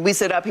preseason. I mean, we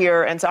sit up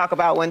here and talk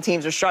about when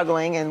teams are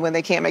struggling and when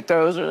they can't make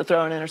throws or they're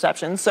throwing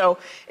interceptions. So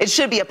it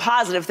should be a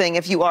positive thing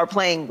if you are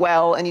playing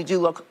well and you do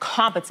look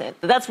competent.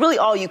 But that's really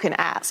all you can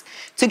ask.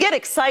 To get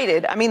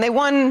excited, I mean, they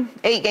won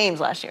 8 games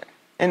last year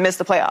and missed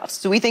the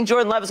playoffs. Do we think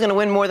Jordan Love is going to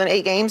win more than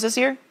 8 games this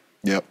year?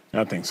 Yep,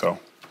 I think so.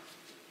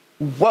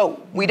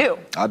 Whoa, we do.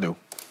 I do.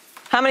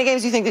 How many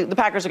games do you think the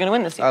Packers are going to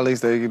win this year? At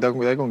least they're going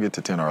to get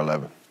to 10 or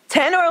 11.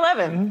 10 or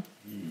 11?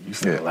 You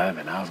said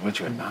 11. I was with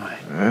you at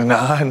 9.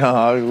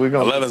 No, we're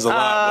going to. 11's a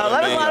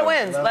lot. 11's a lot of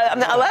wins.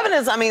 11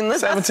 is, I mean,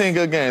 listen. 17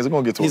 good games. We're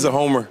going to get to 11. He's a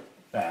homer.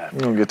 We're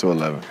going to get to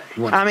 11.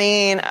 I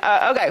mean,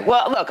 okay.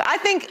 Well, look, I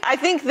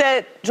think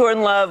that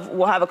Jordan Love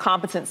will have a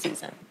competent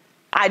season.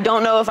 I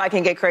don't know if I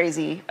can get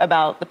crazy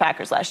about the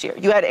Packers last year.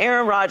 You had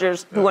Aaron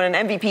Rodgers, who won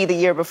an MVP the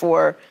year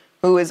before,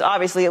 who is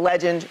obviously a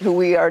legend, who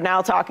we are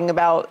now talking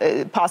about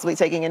possibly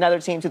taking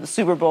another team to the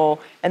Super Bowl,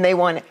 and they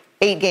won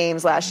 8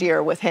 games last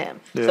year with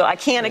him. So I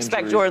can't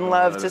expect Jordan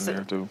Love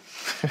to...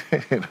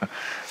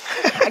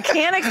 I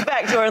can't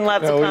expect Jordan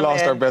Love to come in. We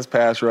lost our best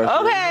pass rusher.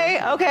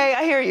 Okay,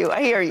 I hear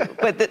you.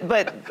 But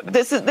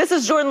this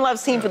is Jordan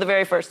Love's team for the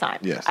very first time.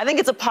 Yes. I think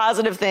it's a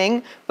positive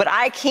thing, but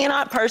I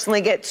cannot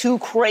personally get too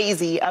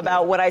crazy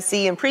about what I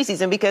see in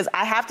preseason because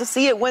I have to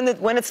see it when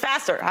it's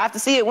faster. I have to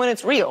see it when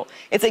it's real.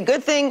 It's a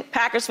good thing.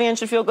 Packers fans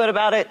should feel good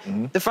about it.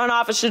 Mm-hmm. The front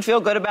office should feel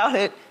good about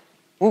it.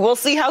 We will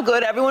see how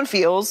good everyone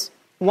feels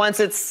once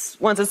it's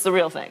the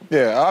real thing.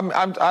 Yeah,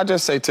 I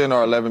just say 10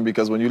 or 11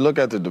 because when you look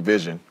at the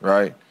division,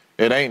 right,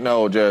 it ain't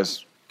no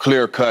just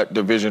clear-cut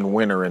division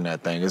winner in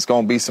that thing. It's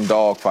going to be some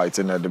dog fights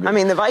in that division. I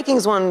mean, the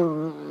Vikings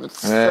won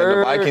 13.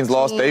 The Vikings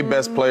lost their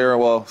best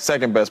player,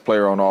 second best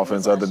player on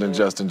offense other than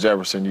Justin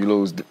Jefferson. You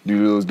lose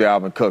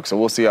Dalvin Cook, so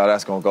we'll see how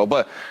that's going to go.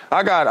 But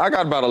I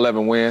got about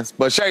 11 wins.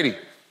 But, Shady,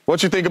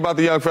 what you think about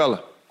the young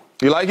fella?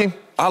 You like him?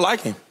 I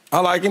like him.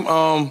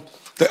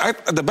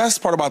 The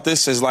best part about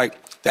this is, like,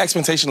 the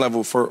expectation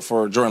level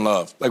for Jordan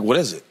Love. Like, what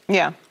is it?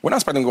 Yeah. We're not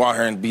expecting him to go out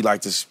here and be,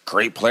 like, this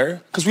great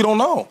player because we don't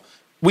know.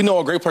 We know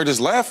a great player just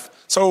left.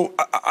 So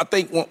I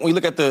think when we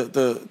look at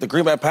the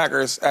Green Bay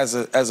Packers as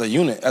a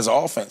unit, as an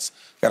offense,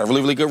 got a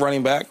really, really good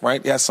running back,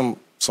 right? They have some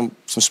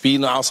speed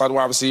on the outside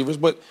wide receivers,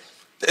 but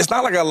it's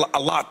not like a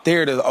lot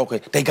there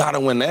they got to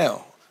win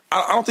now.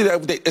 I don't think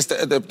that it's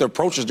the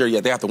approach is there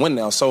yet. They have to win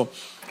now. So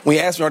when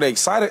you ask me, are they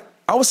excited?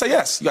 I would say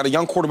yes. You got a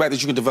young quarterback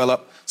that you can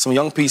develop, some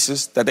young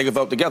pieces that they can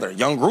develop together,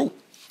 young group.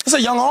 It's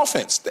a young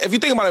offense. If you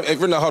think about it, if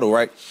you're in the huddle,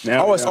 right?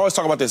 Yeah, I always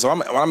talk about this. So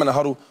when I'm in the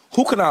huddle,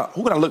 who can I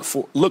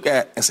look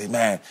at and say,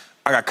 man,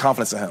 I got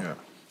confidence in him? Yeah.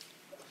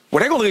 Well,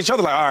 they're going to look at each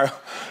other like, all right,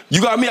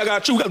 you got me, I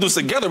got you. We got to do this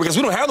together because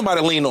we don't have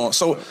nobody to lean on.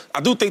 So I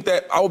do think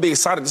that I would be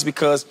excited just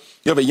because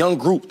you have a young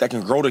group that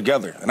can grow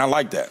together, and I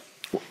like that.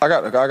 I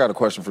got a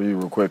question for you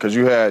real quick because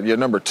you had your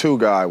number 2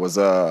 guy was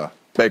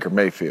Baker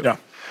Mayfield.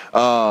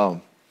 Yeah.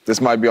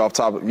 This might be off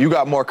topic. You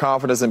got more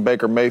confidence in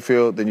Baker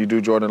Mayfield than you do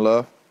Jordan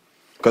Love?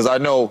 Because I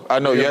know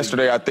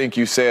yesterday I think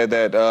you said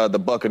that the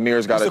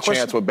Buccaneers got a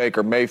chance with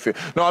Baker Mayfield.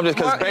 No, I'm just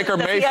because Baker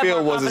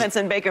Mayfield was confidence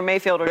in Baker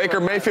Mayfield. Baker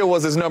Mayfield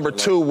was his number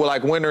 2,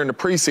 like winner in the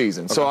preseason.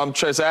 Okay. So I'm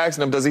just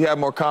asking him, does he have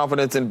more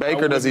confidence in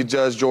Baker? Does he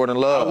judge Jordan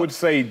Love? I would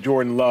say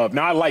Jordan Love.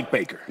 Now I like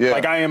Baker. Yeah.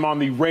 Like I am on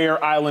the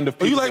rare island of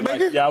people. You like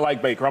Baker? Yeah, I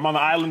like Baker. I'm on the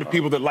island of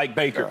people that like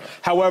Baker. Right.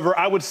 However,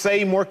 I would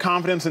say more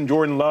confidence in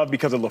Jordan Love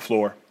because of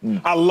LaFleur.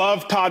 I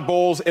love Todd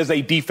Bowles as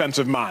a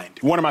defensive mind.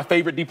 One of my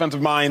favorite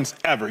defensive minds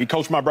ever. He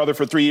coached my brother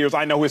for 3 years.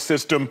 I know his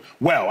system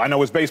well. I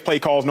know his base play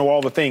calls, know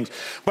all the things.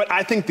 But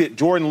I think that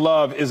Jordan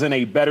Love is in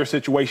a better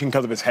situation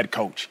because of his head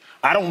coach.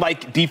 I don't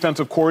like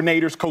defensive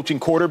coordinators coaching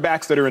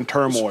quarterbacks that are in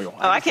turmoil.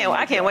 Oh, I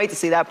can't wait to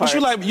see that part.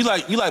 But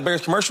you like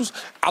Bears commercials?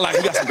 He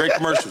got some great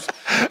commercials.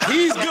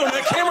 He's good when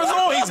the camera's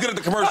on. He's good at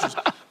the commercials.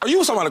 Are you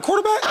talking about a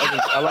quarterback?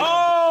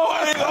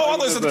 I thought it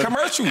was the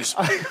commercials.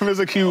 As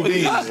a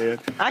QB, man.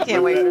 I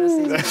can't wait for the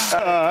season.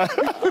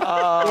 We'll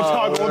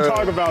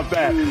talk about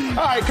that.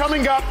 All right,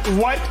 coming up,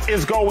 what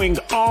is going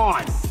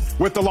on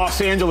with the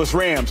Los Angeles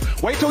Rams?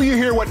 Wait till you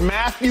hear what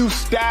Matthew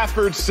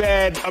Stafford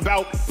said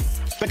about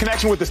the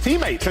connection with his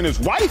teammates, and his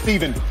wife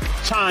even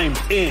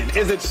chimed in.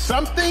 Is it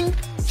something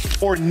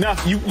or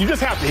nothing? You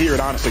just have to hear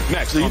it, honestly.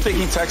 Next. So you think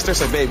he texted her and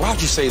said, babe,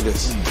 why'd you say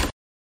this?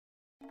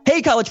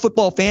 Hey, college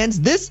football fans.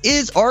 This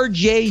is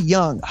RJ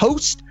Young,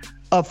 host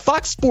of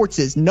Fox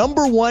Sports'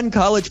 #1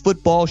 college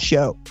football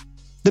show.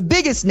 The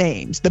biggest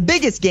names, the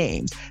biggest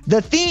games.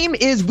 The theme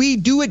is we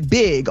do it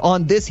big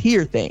on this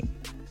here thing.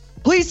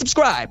 Please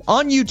subscribe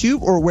on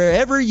YouTube or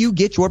wherever you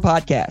get your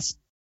podcasts.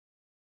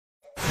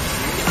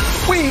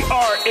 We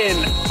are in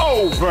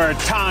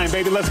overtime,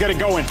 baby. Let's get it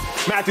going.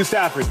 Matthew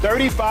Stafford,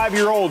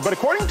 35-year-old, but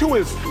according to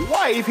his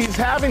wife, he's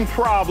having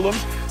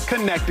problems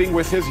connecting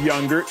with his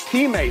younger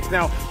teammates.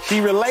 Now, she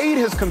relayed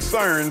his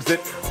concerns that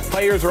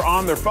players are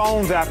on their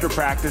phones after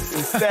practice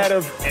instead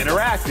of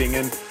interacting,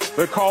 and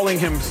they're calling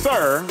him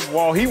sir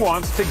while he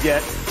wants to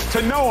get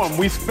to know him.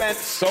 We spent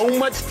so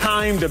much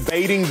time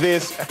debating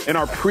this in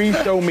our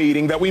pre-show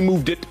meeting that we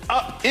moved it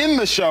up in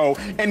the show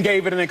and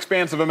gave it an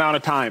expansive amount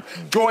of time.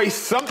 Joy,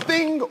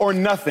 something or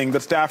nothing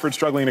that Stafford's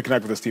struggling to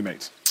connect with his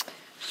teammates?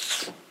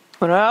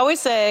 What I always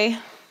say,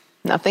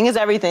 nothing is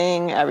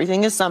everything.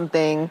 Everything is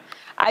something.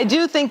 I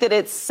do think that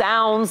it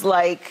sounds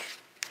like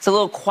it's a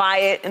little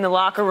quiet in the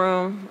locker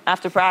room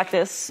after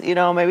practice. You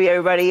know, maybe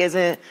everybody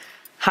isn't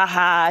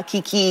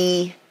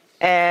kiki,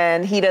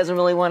 and he doesn't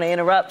really want to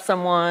interrupt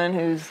someone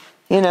who's,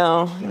 in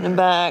the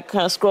back,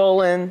 kind of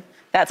scrolling,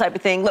 that type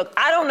of thing. Look,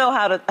 I don't know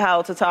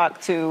how to talk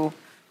to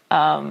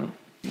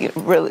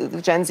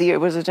really Gen Z, or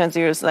was it Gen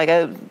Z? There's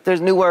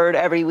a new word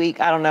every week.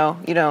 I don't know.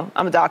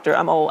 I'm a doctor.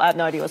 I'm old. I have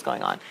no idea what's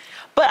going on.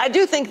 But I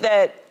do think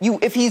that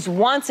if he's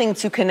wanting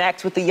to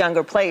connect with the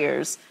younger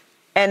players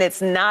and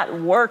it's not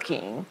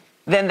working,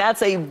 then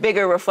that's a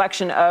bigger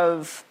reflection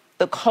of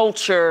the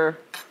culture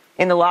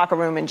in the locker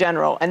room in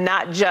general, and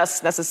not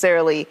just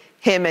necessarily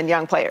him and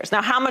young players.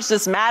 Now, how much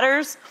this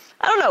matters,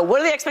 I don't know.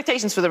 What are the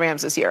expectations for the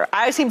Rams this year?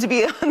 I seem to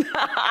be on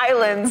the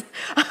island.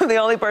 I'm the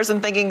only person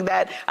thinking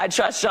that I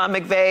trust Sean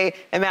McVay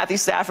and Matthew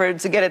Stafford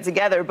to get it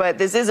together. But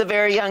this is a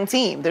very young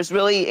team. There's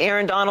really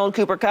Aaron Donald,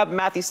 Cooper Kupp, and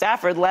Matthew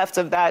Stafford left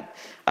of that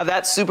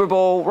Super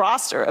Bowl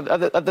roster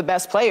of the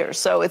best players.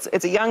 So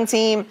it's a young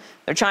team.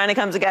 They're trying to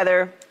come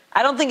together.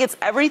 I don't think it's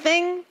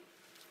everything.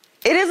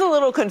 It is a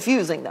little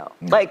confusing though.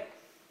 Like,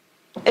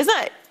 it's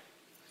not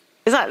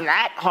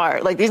that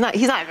hard. Like he's not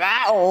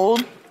that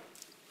old,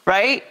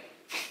 right?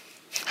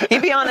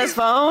 He'd be on his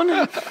phone.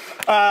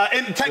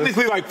 And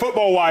technically, like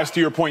football-wise, to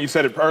your point, you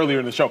said it earlier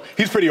in the show,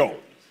 he's pretty old.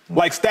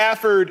 Like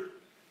Stafford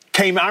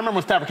I remember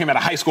when Stafford came out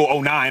of high school,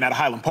 2009, out of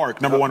Highland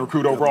Park, number one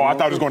recruit overall. I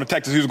thought he was going to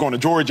Texas. He was going to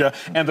Georgia.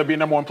 Ended up being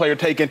number one player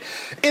taken.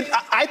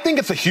 I think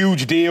it's a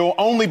huge deal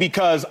only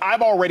because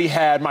I've already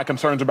had my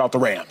concerns about the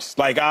Rams.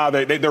 Like,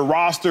 their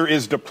roster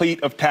is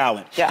deplete of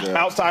talent. Yeah.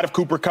 Outside of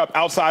Cooper Kupp,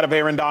 outside of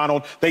Aaron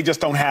Donald, they just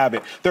don't have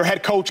it. Their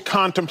head coach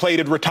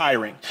contemplated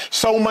retiring.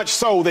 So much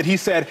so that he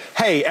said,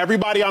 hey,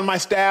 everybody on my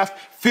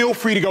staff, feel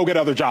free to go get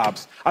other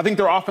jobs. I think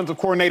their offensive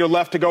coordinator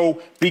left to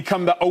go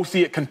become the OC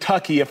at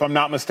Kentucky, if I'm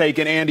not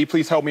mistaken. Andy,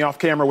 please help me off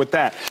camera with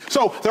that.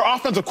 So their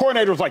offensive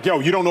coordinator was like, yo,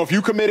 you don't know if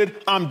you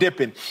committed? I'm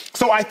dipping.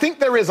 So I think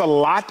there is a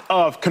lot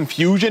of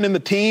confusion in the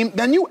team.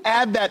 Then you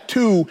add that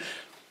to,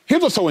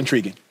 here's what's so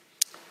intriguing.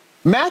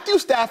 Matthew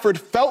Stafford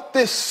felt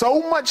this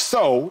so much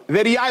so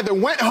that he either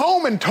went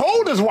home and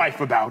told his wife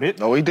about it.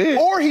 No, he did.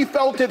 Or he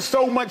felt it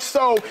so much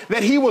so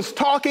that he was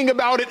talking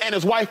about it and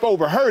his wife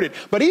overheard it.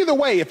 But either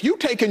way, if you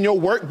taking your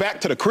work back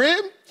to the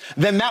crib,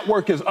 then that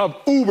work is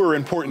of uber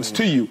importance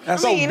to you.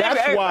 That's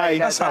why.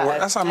 That's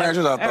how marriage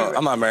is. I thought.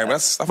 I'm not married,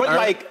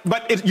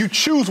 but you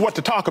choose what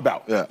to talk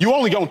about. Yeah. You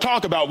only gonna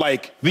talk about the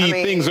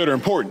things that are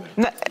important.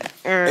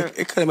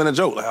 It could have been a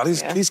joke.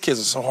 Like, these kids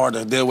are so hard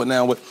to deal with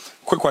now.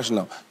 Quick question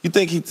though: you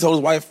think he told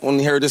his wife when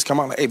he heard this come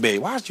out, like, "Hey,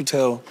 babe, why'd you put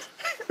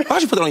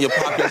it on your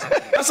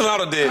podcast?" That's what I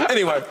would have did.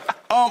 Anyway,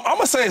 I'm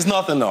gonna say it's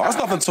nothing though. That's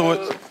nothing to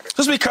it.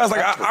 Just because,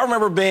 like, I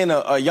remember being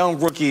a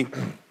young rookie.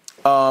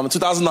 In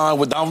 2009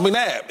 with Donovan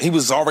McNabb. He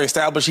was already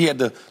established. He had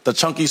the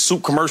chunky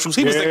soup commercials.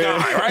 He was the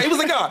guy, right? He was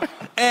the guy.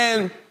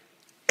 And it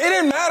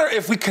didn't matter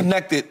if we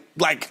connected,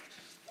 like,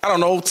 I don't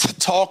know,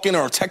 talking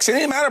or texting. It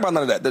didn't matter about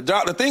none of that.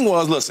 The thing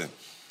was, listen,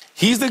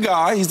 he's the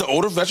guy. He's the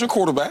older veteran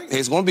quarterback.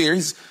 He's going to be here.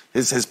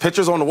 His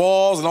pictures on the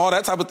walls and all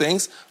that type of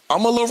things.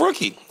 I'm a little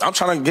rookie. I'm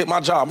trying to get my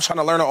job. I'm trying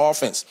to learn an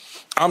offense.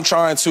 I'm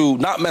trying to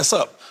not mess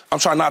up. I'm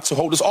trying not to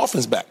hold this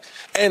offense back.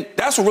 And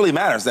that's what really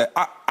matters, that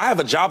I have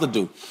a job to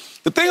do.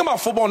 The thing about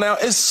football now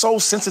is so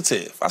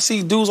sensitive. I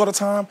see dudes all the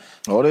time.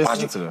 Oh, it is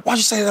sensitive. Why'd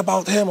you say that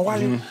about him? Or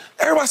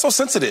everybody's so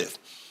sensitive.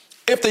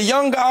 If the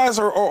young guys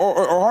are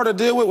hard to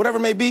deal with, whatever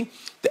it may be,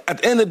 at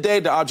the end of the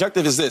day, the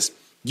objective is this.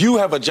 You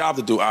have a job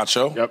to do,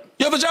 Acho. Yep.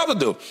 You have a job to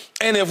do.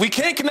 And if we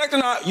can't connect or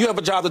not, you have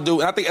a job to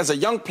do. And I think as a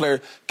young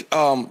player,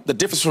 the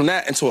difference from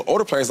that into an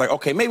older player is like,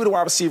 okay, maybe the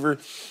wide receiver,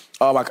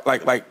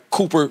 like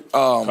Cooper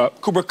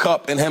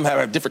Kupp and him have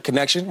a different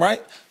connection,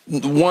 right?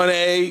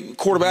 1A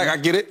quarterback, I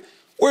get it.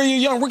 Where you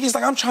young rookies,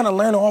 like, I'm trying to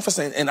learn the offense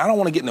and I don't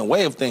want to get in the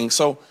way of things.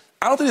 So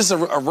I don't think it's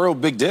a real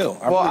big deal.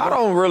 I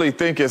don't really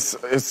think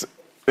it's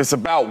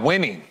about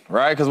winning,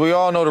 right? Because we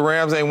all know the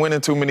Rams ain't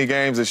winning too many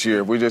games this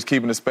year. If we're just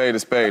keeping a spade a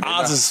spade.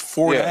 Odds is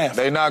 4.5.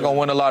 They're not going to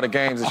win a lot of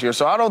games this year.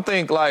 So I don't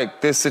think,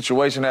 like, this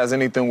situation has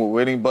anything with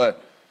winning,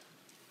 but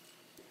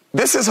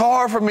this is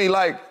hard for me.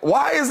 Like,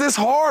 why is this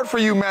hard for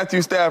you,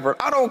 Matthew Stafford?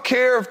 I don't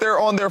care if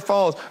they're on their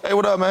phones. Hey,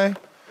 what up, man?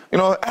 You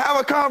know, have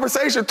a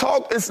conversation,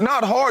 talk. It's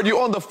not hard. You're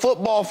on the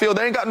football field.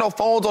 They ain't got no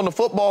phones on the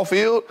football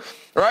field,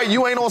 right?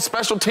 You ain't on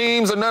special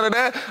teams or none of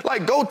that.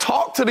 Like, go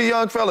talk to the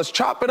young fellas.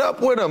 Chop it up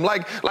with them.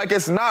 Like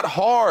it's not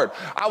hard.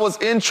 I was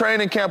in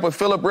training camp with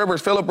Phillip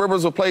Rivers. Phillip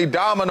Rivers would play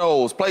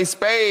dominoes, play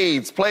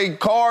spades, play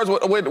cards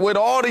with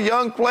all the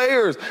young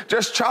players.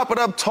 Just chop it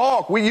up,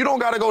 talk. You don't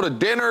got to go to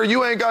dinner.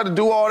 You ain't got to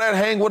do all that,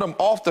 hang with them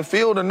off the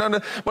field and none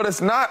of that. But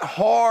it's not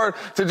hard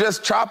to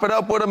just chop it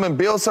up with them and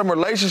build some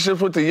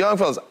relationships with the young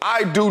fellas.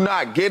 I do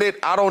not get it.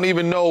 I don't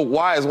even know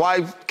why his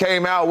wife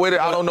came out with it.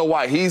 I don't know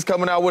why he's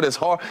coming out with it. It's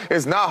hard.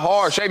 It's not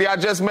hard. Shady, I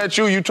just met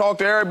you. You talk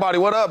to everybody.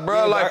 What up,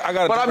 bro?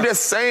 Yeah, but I'm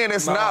just saying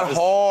it's not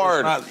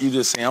hard. It's not, you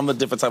just saying I'm a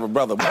different type of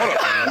brother. But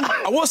hold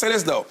up. I will say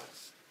this, though.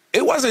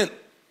 It wasn't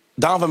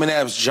Donovan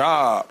McNabb's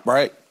job,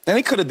 right? And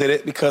he could have did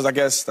it because I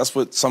guess that's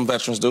what some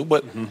veterans do.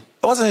 But it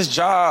wasn't his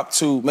job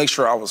to make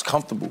sure I was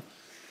comfortable.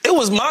 It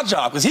was my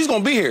job because he's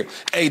going to be here.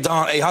 Hey,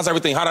 Don, hey, how's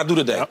everything? How'd I do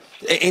today?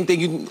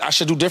 Anything I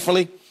should do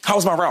differently? How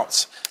was my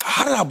routes?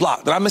 How did I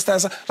block? Did I miss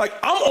that? Like,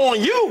 I'm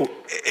on you.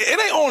 It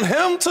ain't on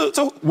him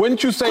to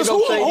Wouldn't you say those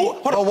things? Who am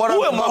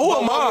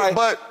I?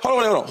 But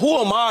hold on. Who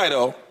am I,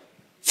 though,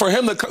 for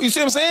him to – you see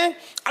what I'm saying?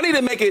 I need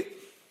to make it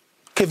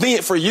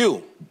convenient for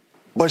you.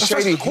 But,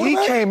 Shady, he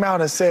came out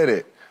and said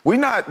it.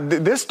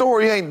 This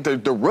story ain't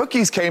 – the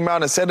rookies came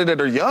out and said it at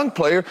a young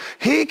player.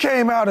 He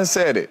came out and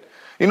said it.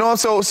 You know,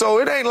 so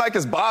it ain't like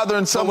it's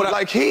bothering someone.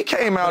 Like, he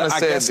came out and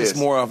said this. I guess it's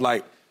more of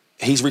like,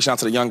 he's reaching out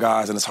to the young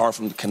guys, and it's hard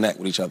for them to connect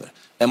with each other.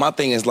 And my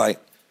thing is, like,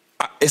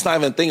 it's not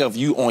even a thing of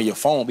you on your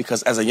phone,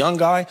 because as a young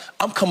guy,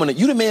 I'm coming to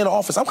you, the man in the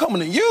office. I'm coming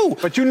to you.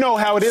 But you know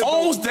how it is.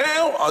 Phone's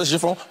down. Oh, this is your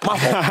phone? My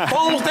phone.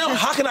 Phone's down.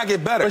 How can I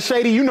get better? But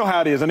Shady, you know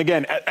how it is. And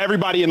again,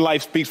 everybody in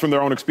life speaks from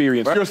their own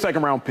experience. Right. You're a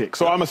second-round pick.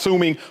 So I'm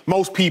assuming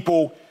most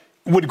people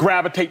would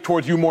gravitate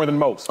towards you more than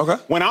most. Okay.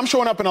 When I'm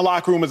showing up in a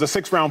locker room as a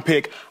 6th-round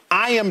pick,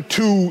 I am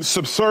too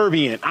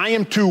subservient. I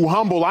am too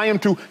humble. I'm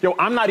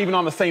not even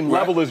on the same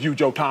level as you,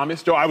 Joe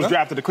Thomas. Joe, I was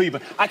drafted to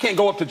Cleveland. I can't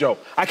go up to Joe.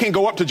 I can't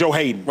go up to Joe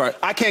Hayden. Right.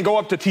 I can't go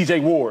up to T.J.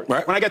 Ward.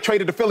 Right. When I got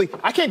traded to Philly,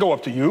 I can't go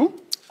up to you.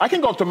 I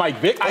can go up to Mike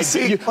Vick. I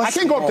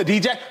can't go up to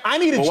DJ. I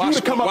needed you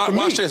to come up to me.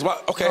 Watch this.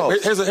 Okay,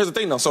 here's the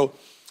thing, though. So,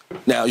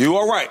 now, you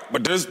are right.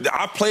 But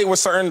I played with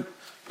certain,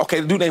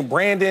 the dude named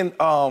Brandon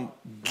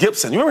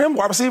Gibson. You remember him,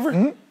 wide receiver?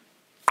 Mm-hmm.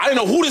 I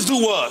didn't know who this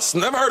dude was.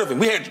 Never heard of him.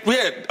 We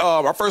had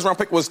our first-round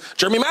pick was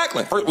Jeremy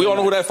Maclin. We all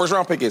know who that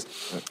first-round pick is.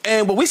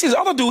 But we see this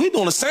other dude, he's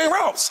doing the same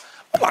routes.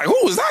 I'm like,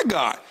 who is that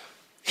guy?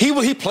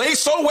 He played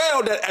so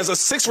well that as a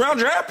 6th-round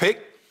draft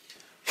pick,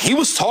 he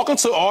was talking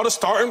to all the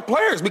starting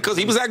players because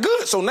he was that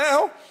good. So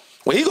now,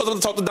 when he goes up to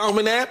talk to Don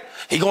McNabb,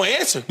 he going to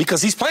answer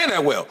because he's playing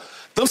that well.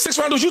 Them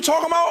 6-rounders you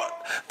talking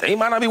about, they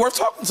might not be worth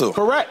talking to.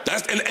 Correct.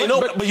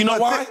 But you know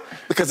why?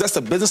 Because that's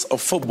the business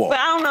of football. But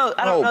I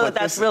don't know that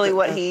that's really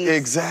what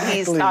he's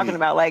talking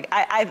about. Like,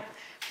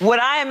 what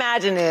I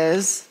imagine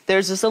is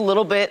there's just a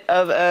little bit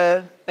of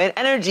an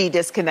energy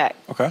disconnect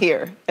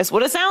here. That's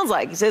what it sounds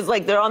like. He says,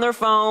 like, they're on their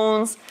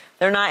phones.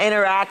 They're not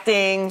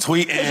interacting.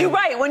 Tweeting. You're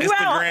right. When you're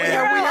out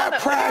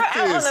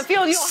on the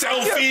field, you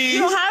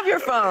don't have your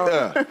phone.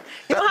 Yeah.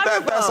 You don't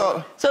have your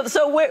phone.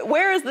 So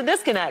where is the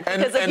disconnect?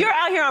 Because if you're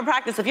out here on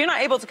practice, if you're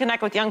not able to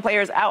connect with young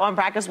players out on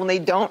practice when they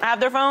don't have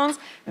their phones,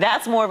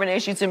 that's more of an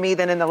issue to me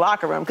than in the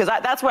locker room. Because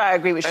that's where I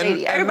agree with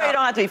Shady. Everybody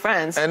don't have to be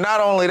friends. And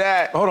not only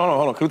that. Hold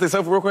on. Can we take a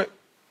selfie real quick?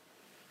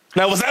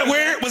 Now, was that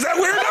weird?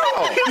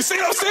 No. You see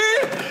what I'm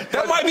saying?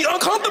 That might be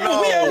uncomfortable.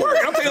 No. We at work.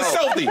 I'm taking a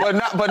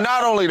selfie. But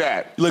not only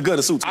that. You look good in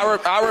a suit.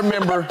 I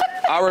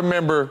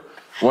remember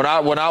when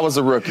I was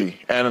a rookie,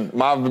 and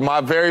my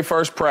very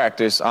first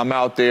practice, I'm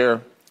out there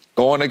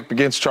going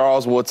against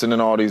Charles Woodson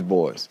and all these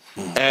boys.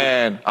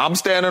 And I'm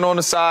standing on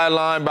the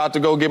sideline about to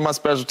go get my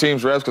special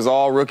teams reps because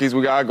all rookies,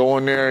 we got to go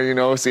in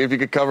there, see if you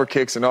could cover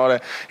kicks and all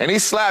that. And he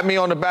slapped me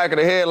on the back of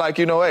the head like,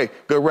 hey,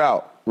 good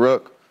route,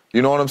 Rook.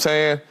 You know what I'm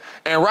saying?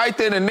 And right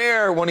then and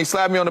there, when he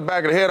slapped me on the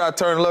back of the head, I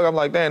turned and looked. I'm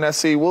like, man, that's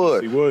C.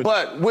 Wood.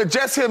 But with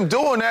just him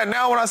doing that,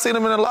 now when I see him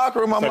in the locker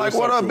room, I'm like,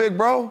 what up, big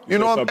bro? You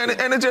know,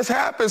 and it just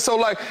happens. So,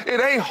 like,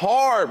 it ain't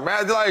hard,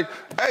 man. Like,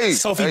 hey,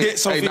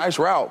 nice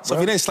route. So if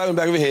he didn't slap me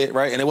back of the head,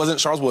 right, and it wasn't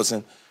Charles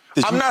Woodson.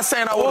 I'm not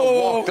saying I would have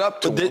walked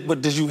up to him.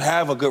 But did you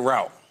have a good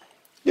route?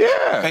 Yeah.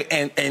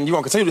 Okay, and you're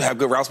going to continue to have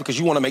good routes because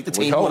you want to make the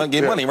team, you want to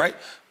get money, right?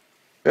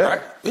 Yeah.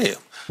 Right? Yeah.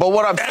 But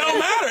what I'm saying, it don't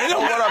matter. It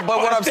don't matter. But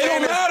what I'm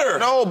saying it don't matter.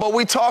 No, but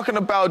we talking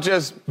about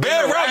just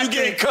bad route, you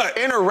getting cut.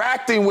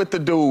 Interacting with the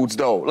dudes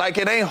though. Like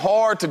it ain't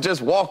hard to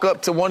just walk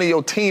up to one of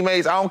your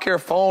teammates. I don't care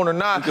phone or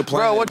not,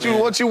 bro. What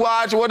you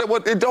watch?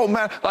 What? It don't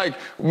matter.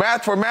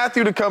 Like for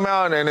Matthew to come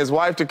out and his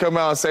wife to come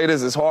out and say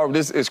this is hard.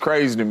 This is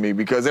crazy to me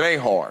because it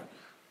ain't hard.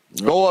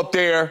 Go up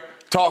there,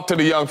 talk to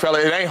the young fella.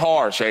 It ain't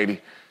hard,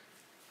 Shady.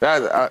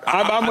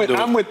 I'm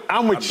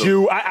with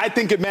you. I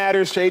think it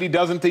matters. Shady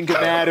doesn't think it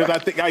matters. I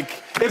think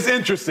it's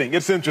interesting.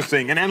 It's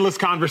interesting. An endless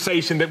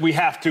conversation that we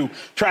have to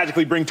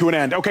tragically bring to an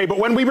end. Okay, but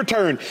when we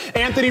return,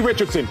 Anthony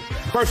Richardson,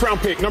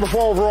 first-round pick, number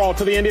 4 overall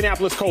to the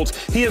Indianapolis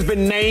Colts. He has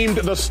been named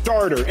the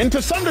starter in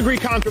to some degree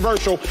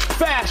controversial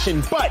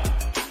fashion, but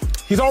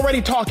he's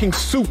already talking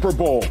Super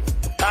Bowl.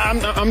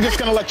 I'm just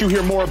going to let you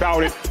hear more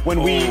about it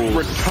when we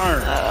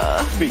return.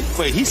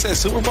 Wait, he said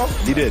Super Bowl?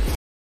 He did.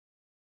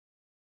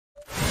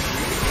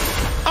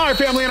 All right,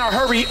 family, in our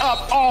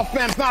hurry-up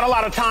offense, not a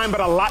lot of time,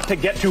 but a lot to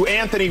get to.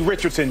 Anthony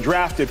Richardson,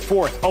 drafted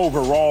 4th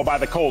overall by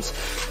the Colts.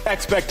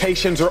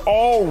 Expectations are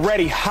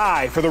already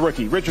high for the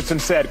rookie. Richardson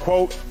said,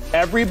 quote,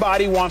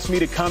 everybody wants me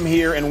to come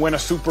here and win a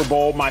Super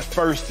Bowl my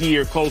first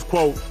year, close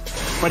quote.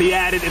 But he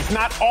added, it's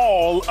not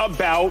all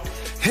about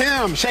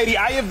him. Shady,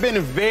 I have been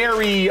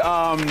very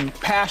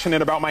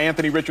passionate about my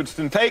Anthony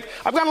Richardson take.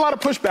 I've gotten a lot of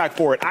pushback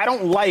for it. I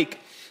don't like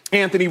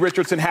Anthony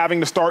Richardson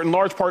having to start in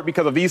large part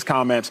because of these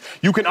comments.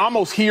 You can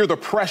almost hear the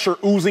pressure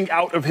oozing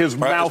out of his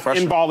mouth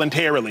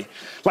involuntarily.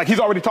 Like he's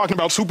already talking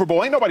about Super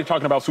Bowl. Ain't nobody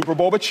talking about Super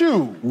Bowl but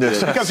you.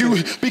 Yes.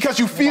 Because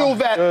you feel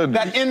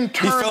that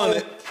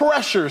internal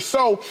pressure.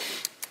 So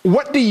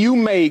what do you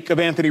make of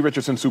Anthony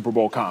Richardson's Super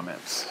Bowl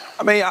comments?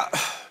 I mean,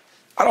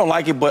 I don't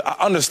like it, but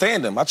I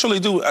understand them. I truly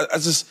do.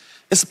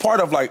 It's a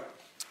part of like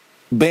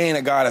being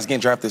a guy that's getting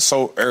drafted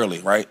so early,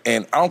 right?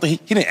 And I don't think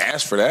he didn't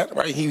ask for that,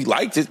 right? He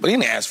liked it, but he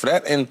didn't ask for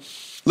that. And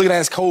looking at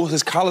his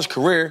college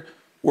career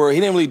where he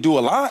didn't really do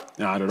a lot.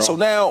 Not at all. So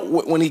now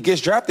when he gets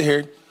drafted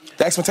here,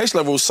 the expectation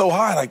level was so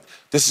high, like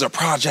this is a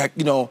project,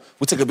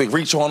 we took a big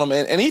reach on him,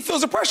 and he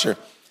feels the pressure.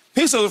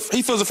 He feels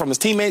it from his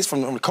teammates,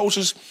 from the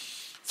coaches,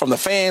 from the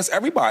fans,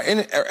 everybody.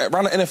 And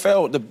around the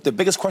NFL, the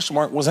biggest question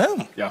mark was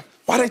him. Yeah.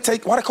 Why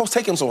the coach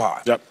take him so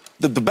high? Yep.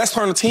 the best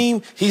player on the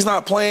team. He's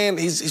not playing.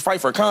 He's fighting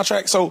for a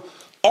contract. So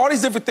all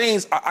these different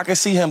things, I can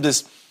see him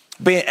just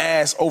being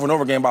asked over and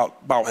over again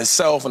about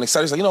himself and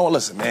etc. He's like, you know what,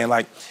 listen, man,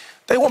 like,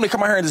 they want me to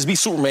come out here and just be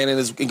Superman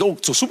and go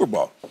to a Super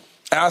Bowl.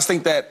 And I just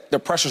think that the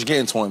pressure's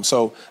getting to him.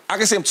 So I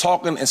can see him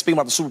talking and speaking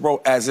about the Super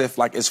Bowl as if,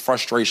 like, it's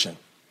frustration.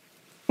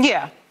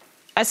 Yeah,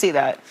 I see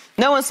that.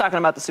 No one's talking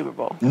about the Super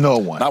Bowl. No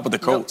one. Not with the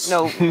Colts.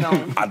 No.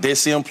 I did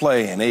see them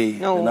play, and they're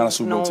not a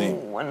Super Bowl team. No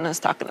one is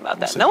talking about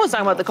that. No one's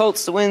talking about the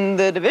Colts to win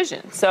the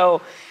division.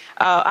 So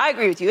I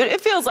agree with you.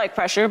 It feels like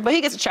pressure, but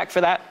he gets a check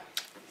for that.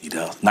 He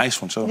does.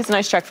 Nice one, too. He gets a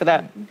nice check for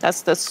that.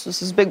 This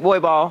is big boy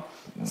ball.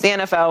 It's the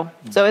NFL.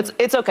 So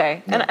it's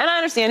okay. And I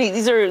understand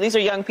these are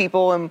young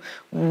people, and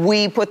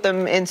we put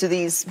them into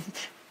these.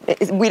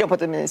 We don't put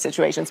them in these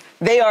situations.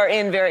 They are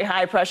in very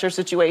high-pressure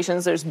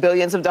situations. There's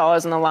billions of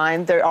dollars on the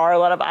line. There are a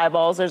lot of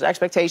eyeballs. There's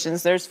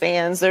expectations. There's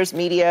fans. There's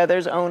media.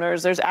 There's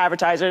owners. There's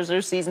advertisers.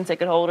 There's season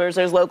ticket holders.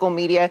 There's local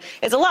media.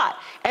 It's a lot.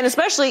 And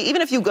especially,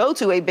 even if you go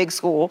to a big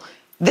school,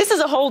 this is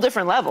a whole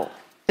different level.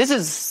 This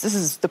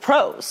is the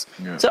pros.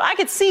 Yeah. So I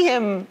could see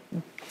him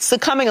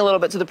succumbing a little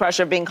bit to the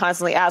pressure of being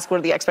constantly asked, what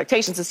are the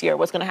expectations this year?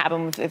 What's going to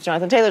happen if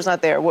Jonathan Taylor's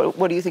not there?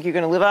 What do you think you're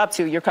going to live up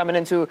to? You're coming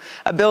into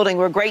a building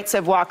where greats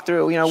have walked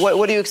through. You know,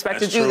 what do you expect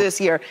to do this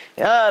year?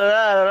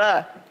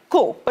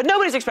 Cool. But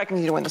nobody's expecting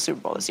you to win the Super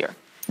Bowl this year.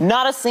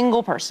 Not a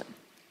single person.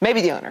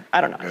 Maybe the owner.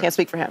 I don't know. I can't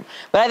speak for him.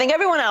 But I think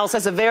everyone else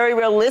has a very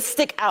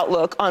realistic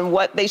outlook on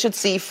what they should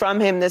see from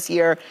him this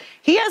year.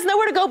 He has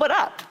nowhere to go but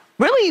up.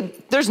 Really,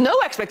 there's no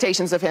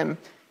expectations of him.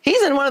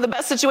 He's in one of the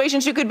best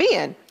situations you could be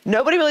in.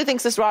 Nobody really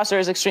thinks this roster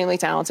is extremely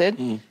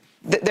talented.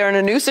 They're in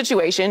a new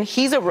situation.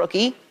 He's a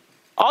rookie.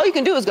 All you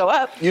can do is go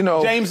up. You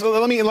know, James,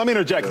 let me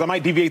interject because I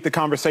might deviate the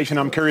conversation.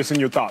 I'm curious in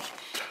your thoughts.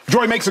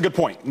 Joy makes a good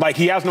point. Like,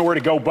 he has nowhere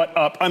to go but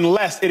up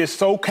unless it is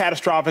so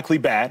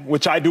catastrophically bad,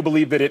 which I do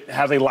believe that it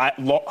has a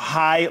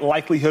high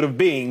likelihood of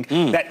being,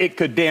 that it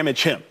could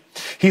damage him.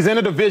 He's in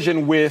a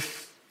division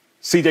with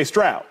C.J.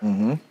 Stroud.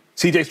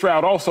 C.J.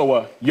 Stroud also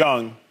a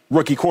young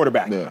rookie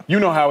quarterback. Yeah.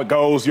 You know how it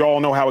goes. You all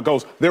know how it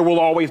goes. There will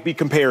always be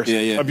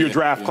comparison of your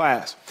draft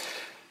class.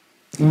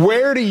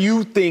 Where do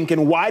you think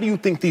and why do you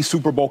think these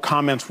Super Bowl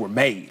comments were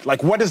made?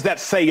 Like, what does that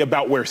say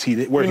about where he's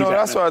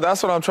at?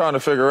 That's what I'm trying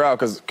to figure out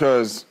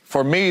because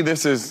for me,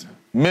 this is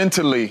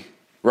mentally,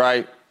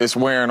 right, it's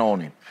wearing on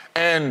him.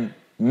 And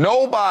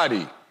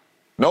nobody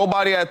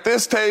at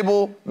this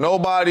table,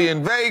 nobody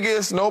in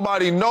Vegas,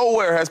 nobody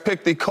nowhere has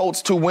picked the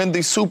Colts to win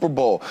the Super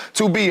Bowl.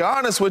 To be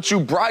honest with you,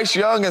 Bryce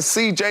Young and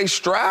C.J.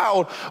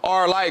 Stroud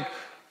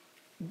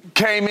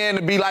came in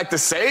to be like the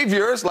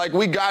saviors. Like,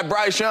 we got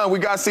Bryce Young, we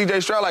got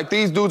C.J. Stroud. Like,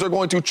 these dudes are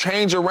going to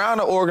change around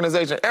the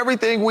organization.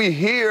 Everything we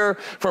hear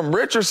from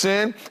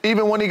Richardson,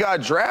 even when he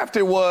got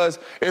drafted, was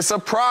it's a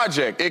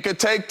project. It could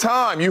take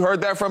time. You heard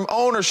that from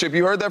ownership.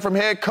 You heard that from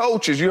head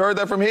coaches. You heard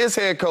that from his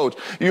head coach.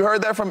 You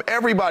heard that from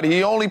everybody.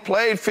 He only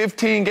played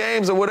 15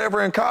 games or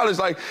whatever in college.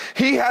 Like,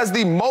 he has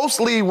the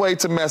most leeway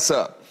to mess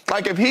up.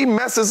 Like, if he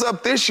messes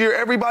up this year,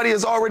 everybody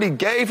has already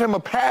gave him a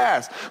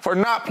pass for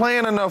not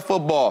playing enough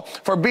football,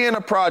 for being a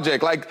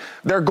project. Like,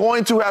 they're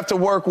going to have to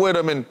work with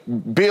him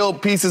and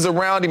build pieces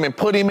around him and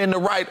put him in the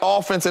right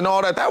offense and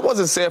all that. That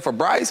wasn't said for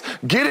Bryce.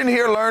 Get in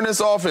here, learn this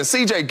offense.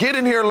 CJ, get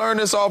in here, learn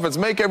this offense.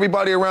 Make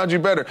everybody around you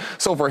better.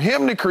 So for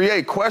him to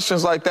create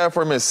questions like that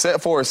for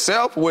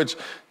himself, which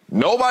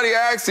nobody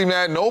asked him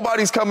that.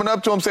 Nobody's coming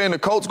up to him saying the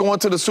Colts going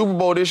to the Super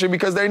Bowl this year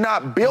because they're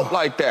not built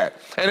like that.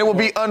 And it would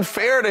be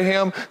unfair to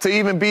him to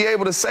even be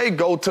able to say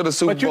go to the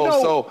Super Bowl.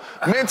 So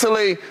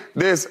mentally,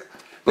 this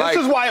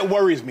is why it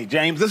worries me,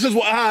 James. This is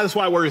why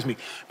it worries me.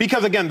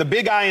 Because, again, the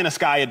big eye in the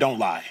sky, it don't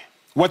lie.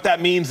 What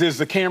that means is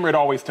the camera, it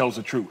always tells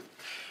the truth.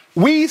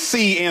 We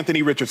see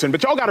Anthony Richardson,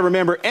 but y'all got to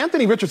remember,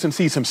 Anthony Richardson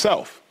sees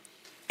himself.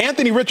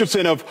 Anthony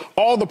Richardson, of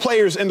all the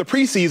players in the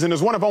preseason,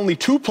 is one of only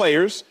 2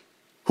 players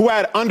who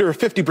had under a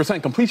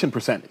 50% completion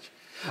percentage.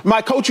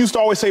 My coach used to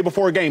always say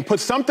before a game,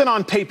 put something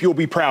on tape you'll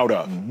be proud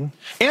of.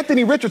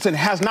 Anthony Richardson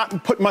has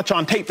not put much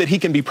on tape that he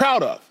can be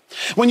proud of.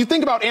 When you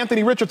think about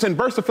Anthony Richardson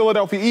versus the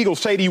Philadelphia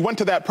Eagles, Shady, you went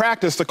to that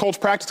practice, the Colts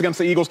practice against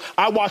the Eagles.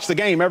 I watched the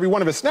game, every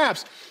one of his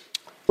snaps.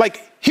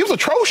 Like, he was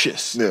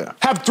atrocious.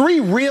 Have 3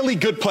 really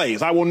good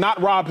plays. I will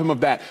not rob him of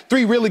that.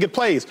 3 really good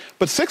plays.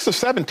 But 6 of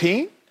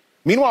 17?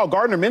 Meanwhile,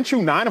 Gardner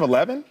Minshew, 9 of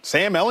 11.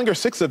 Sam Ehlinger,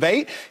 6 of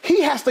 8.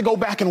 He has to go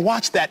back and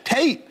watch that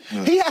tape.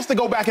 He has to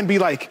go back and be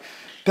like,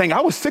 dang,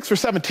 I was 6 for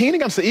 17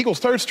 against the Eagles'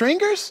 third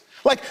stringers?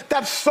 Like,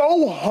 that's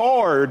so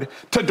hard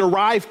to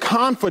derive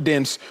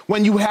confidence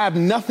when you have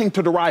nothing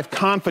to derive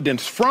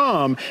confidence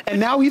from. And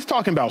now he's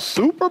talking about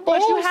Super Bowls?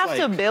 But you have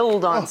to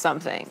build on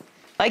something.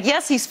 Like,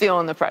 yes, he's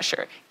feeling the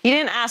pressure. He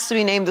didn't ask to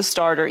be named the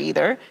starter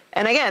either.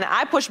 And again,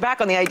 I push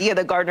back on the idea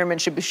that Gardner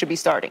Minshew should be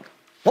starting.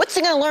 What's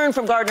he going to learn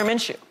from Gardner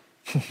Minshew?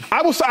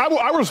 I will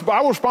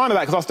respond to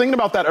that because I was thinking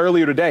about that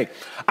earlier today.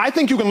 I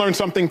think you can learn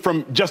something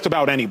from just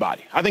about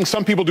anybody. I think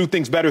some people do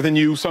things better than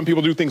you. Some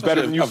people do things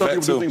better than you. Some people do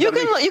things better than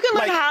you. You can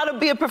learn how to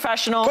be a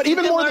professional. But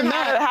even more than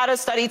that, how to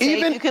study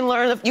tape. You can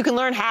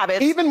learn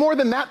habits. Even more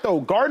than that,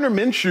 though, Gardner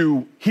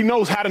Minshew, he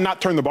knows how to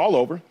not turn the ball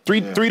over.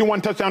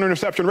 3-to-1 touchdown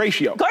interception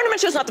ratio. Gardner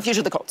Minshew's not the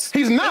future of the Colts.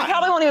 He's not. He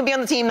probably won't even be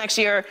on the team next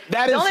year.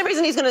 The only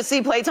reason he's going to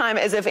see play time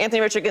is if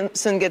Anthony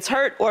Richardson gets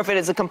hurt or if it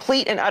is a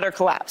complete and utter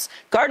collapse.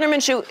 Gardner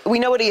Minshew, we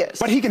know what he is.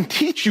 But he can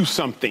teach you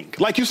something.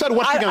 Like you said,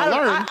 what's he going to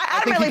learn?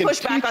 I really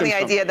push back on the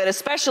idea that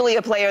especially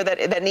a player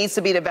that needs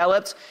to be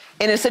developed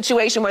in a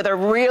situation where there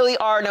really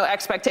are no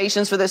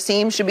expectations for this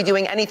team should be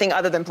doing anything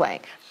other than playing.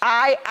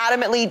 I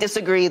adamantly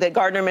disagree that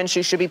Gardner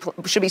Minshew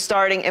should be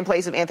starting in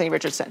place of Anthony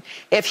Richardson.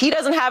 If he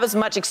doesn't have as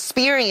much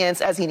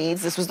experience as he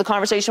needs, this was the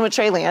conversation with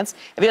Trey Lance,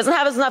 if he doesn't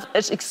have enough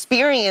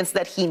experience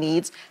that he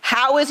needs,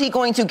 how is he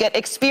going to get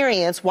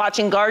experience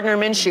watching Gardner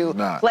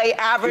Minshew play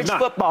average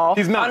football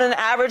on an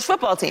average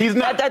football team? He's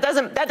not. That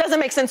doesn't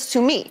make sense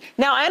to me.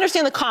 Now, I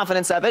understand the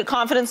confidence of it.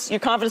 Your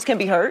confidence can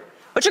be hurt,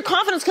 but your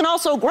confidence can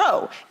also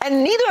grow.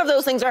 And neither of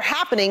those things are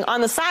happening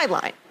on the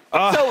sideline.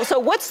 So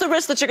what's the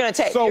risk that you're going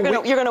to take? You're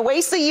going to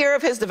waste a year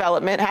of his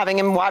development having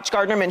him watch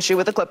Gardner Minshew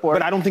with a clipboard.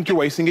 But I don't think you're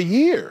wasting a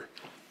year.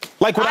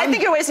 I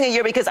think you're wasting a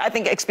year because I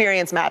think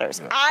experience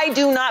matters. Yeah. I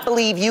do not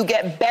believe you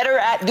get better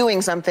at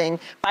doing something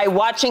by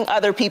watching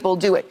other people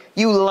do it.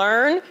 You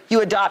learn,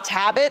 you adopt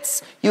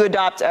habits, you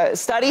adopt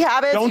study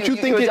habits,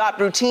 you adopt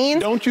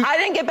routines. I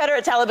didn't get better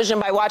at television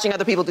by watching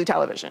other people do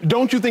television.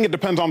 Don't you think it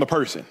depends on the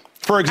person?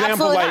 For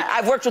example, Absolutely not.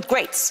 I've worked with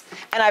greats,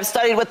 and I've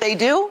studied what they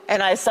do,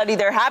 and I study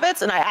their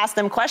habits, and I ask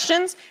them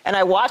questions, and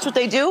I watch what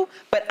they do,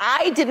 but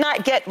I did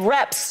not get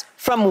reps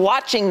from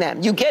watching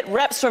them. You get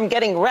reps from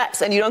getting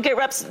reps, and you don't get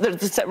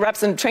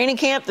reps in training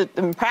camp,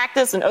 in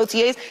practice, and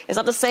OTAs. It's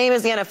not the same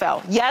as the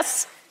NFL.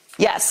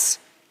 Yes,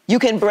 you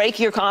can break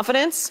your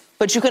confidence,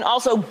 but you can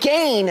also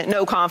gain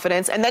no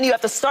confidence, and then you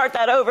have to start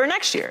that over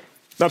next year.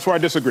 That's where I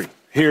disagree.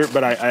 Here,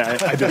 but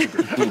I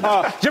disagree.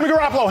 Jimmy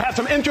Garoppolo had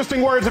some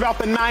interesting words about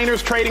the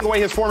Niners trading away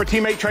his former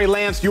teammate Trey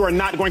Lance. You are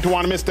not going to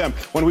want to miss them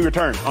when we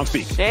return on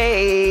Speak.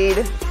 Shade.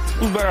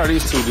 Who better are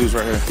these two dudes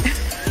right here?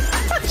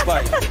 It's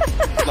like.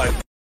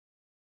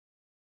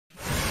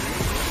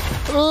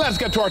 Let's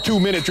get to our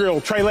 2-minute drill.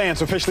 Trey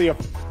Lance, officially a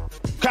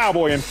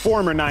Cowboy, and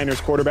former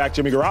Niners quarterback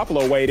Jimmy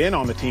Garoppolo weighed in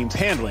on the team's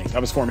handling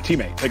of his former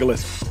teammate. Take a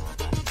listen.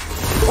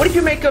 What did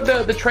you make of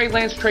the Trey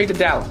Lance trade to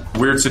Dallas?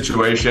 Weird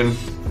situation.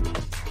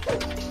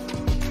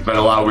 Been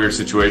a lot of weird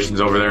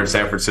situations over there in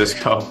San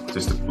Francisco,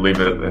 just to leave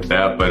it at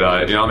that. But,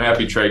 I'm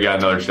happy Trey got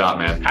another shot,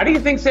 man. How do you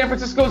think San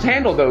Francisco's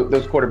handled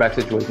those quarterback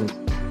situations?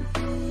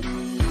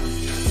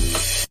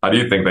 How do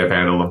you think they've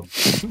handled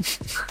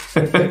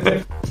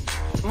them?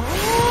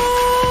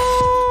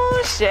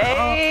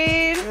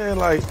 Shade.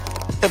 Man,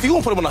 if you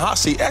want to put him in the hot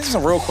seat, ask him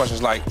some real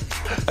questions. Like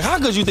how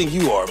good you think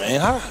you are,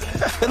 man?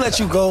 They let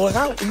you go.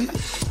 How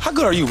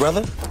good are you,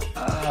 brother?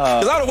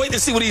 Because I would wait to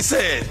see what he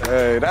said.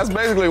 Hey, that's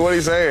basically what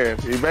he's saying.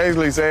 He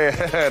basically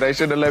said they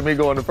shouldn't have let me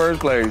go in the first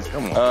place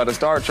to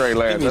start Trey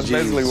Lance. That's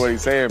basically what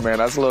he's saying, man.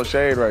 That's a little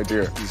shade right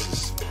there.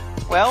 Jesus.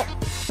 Well,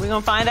 we're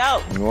going to find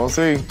out. We'll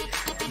see.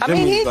 I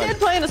mean, he did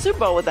play in the Super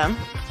Bowl with them.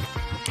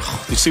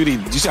 You see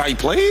how he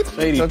played?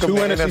 He took 2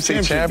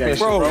 NFC championships.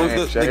 Bro,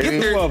 they get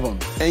there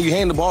and you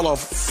hand the ball off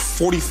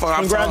 45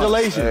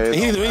 Congratulations. times. And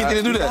he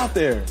didn't do that. Out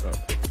there.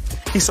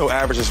 He's so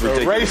average, it's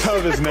ridiculous. The race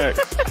of his neck.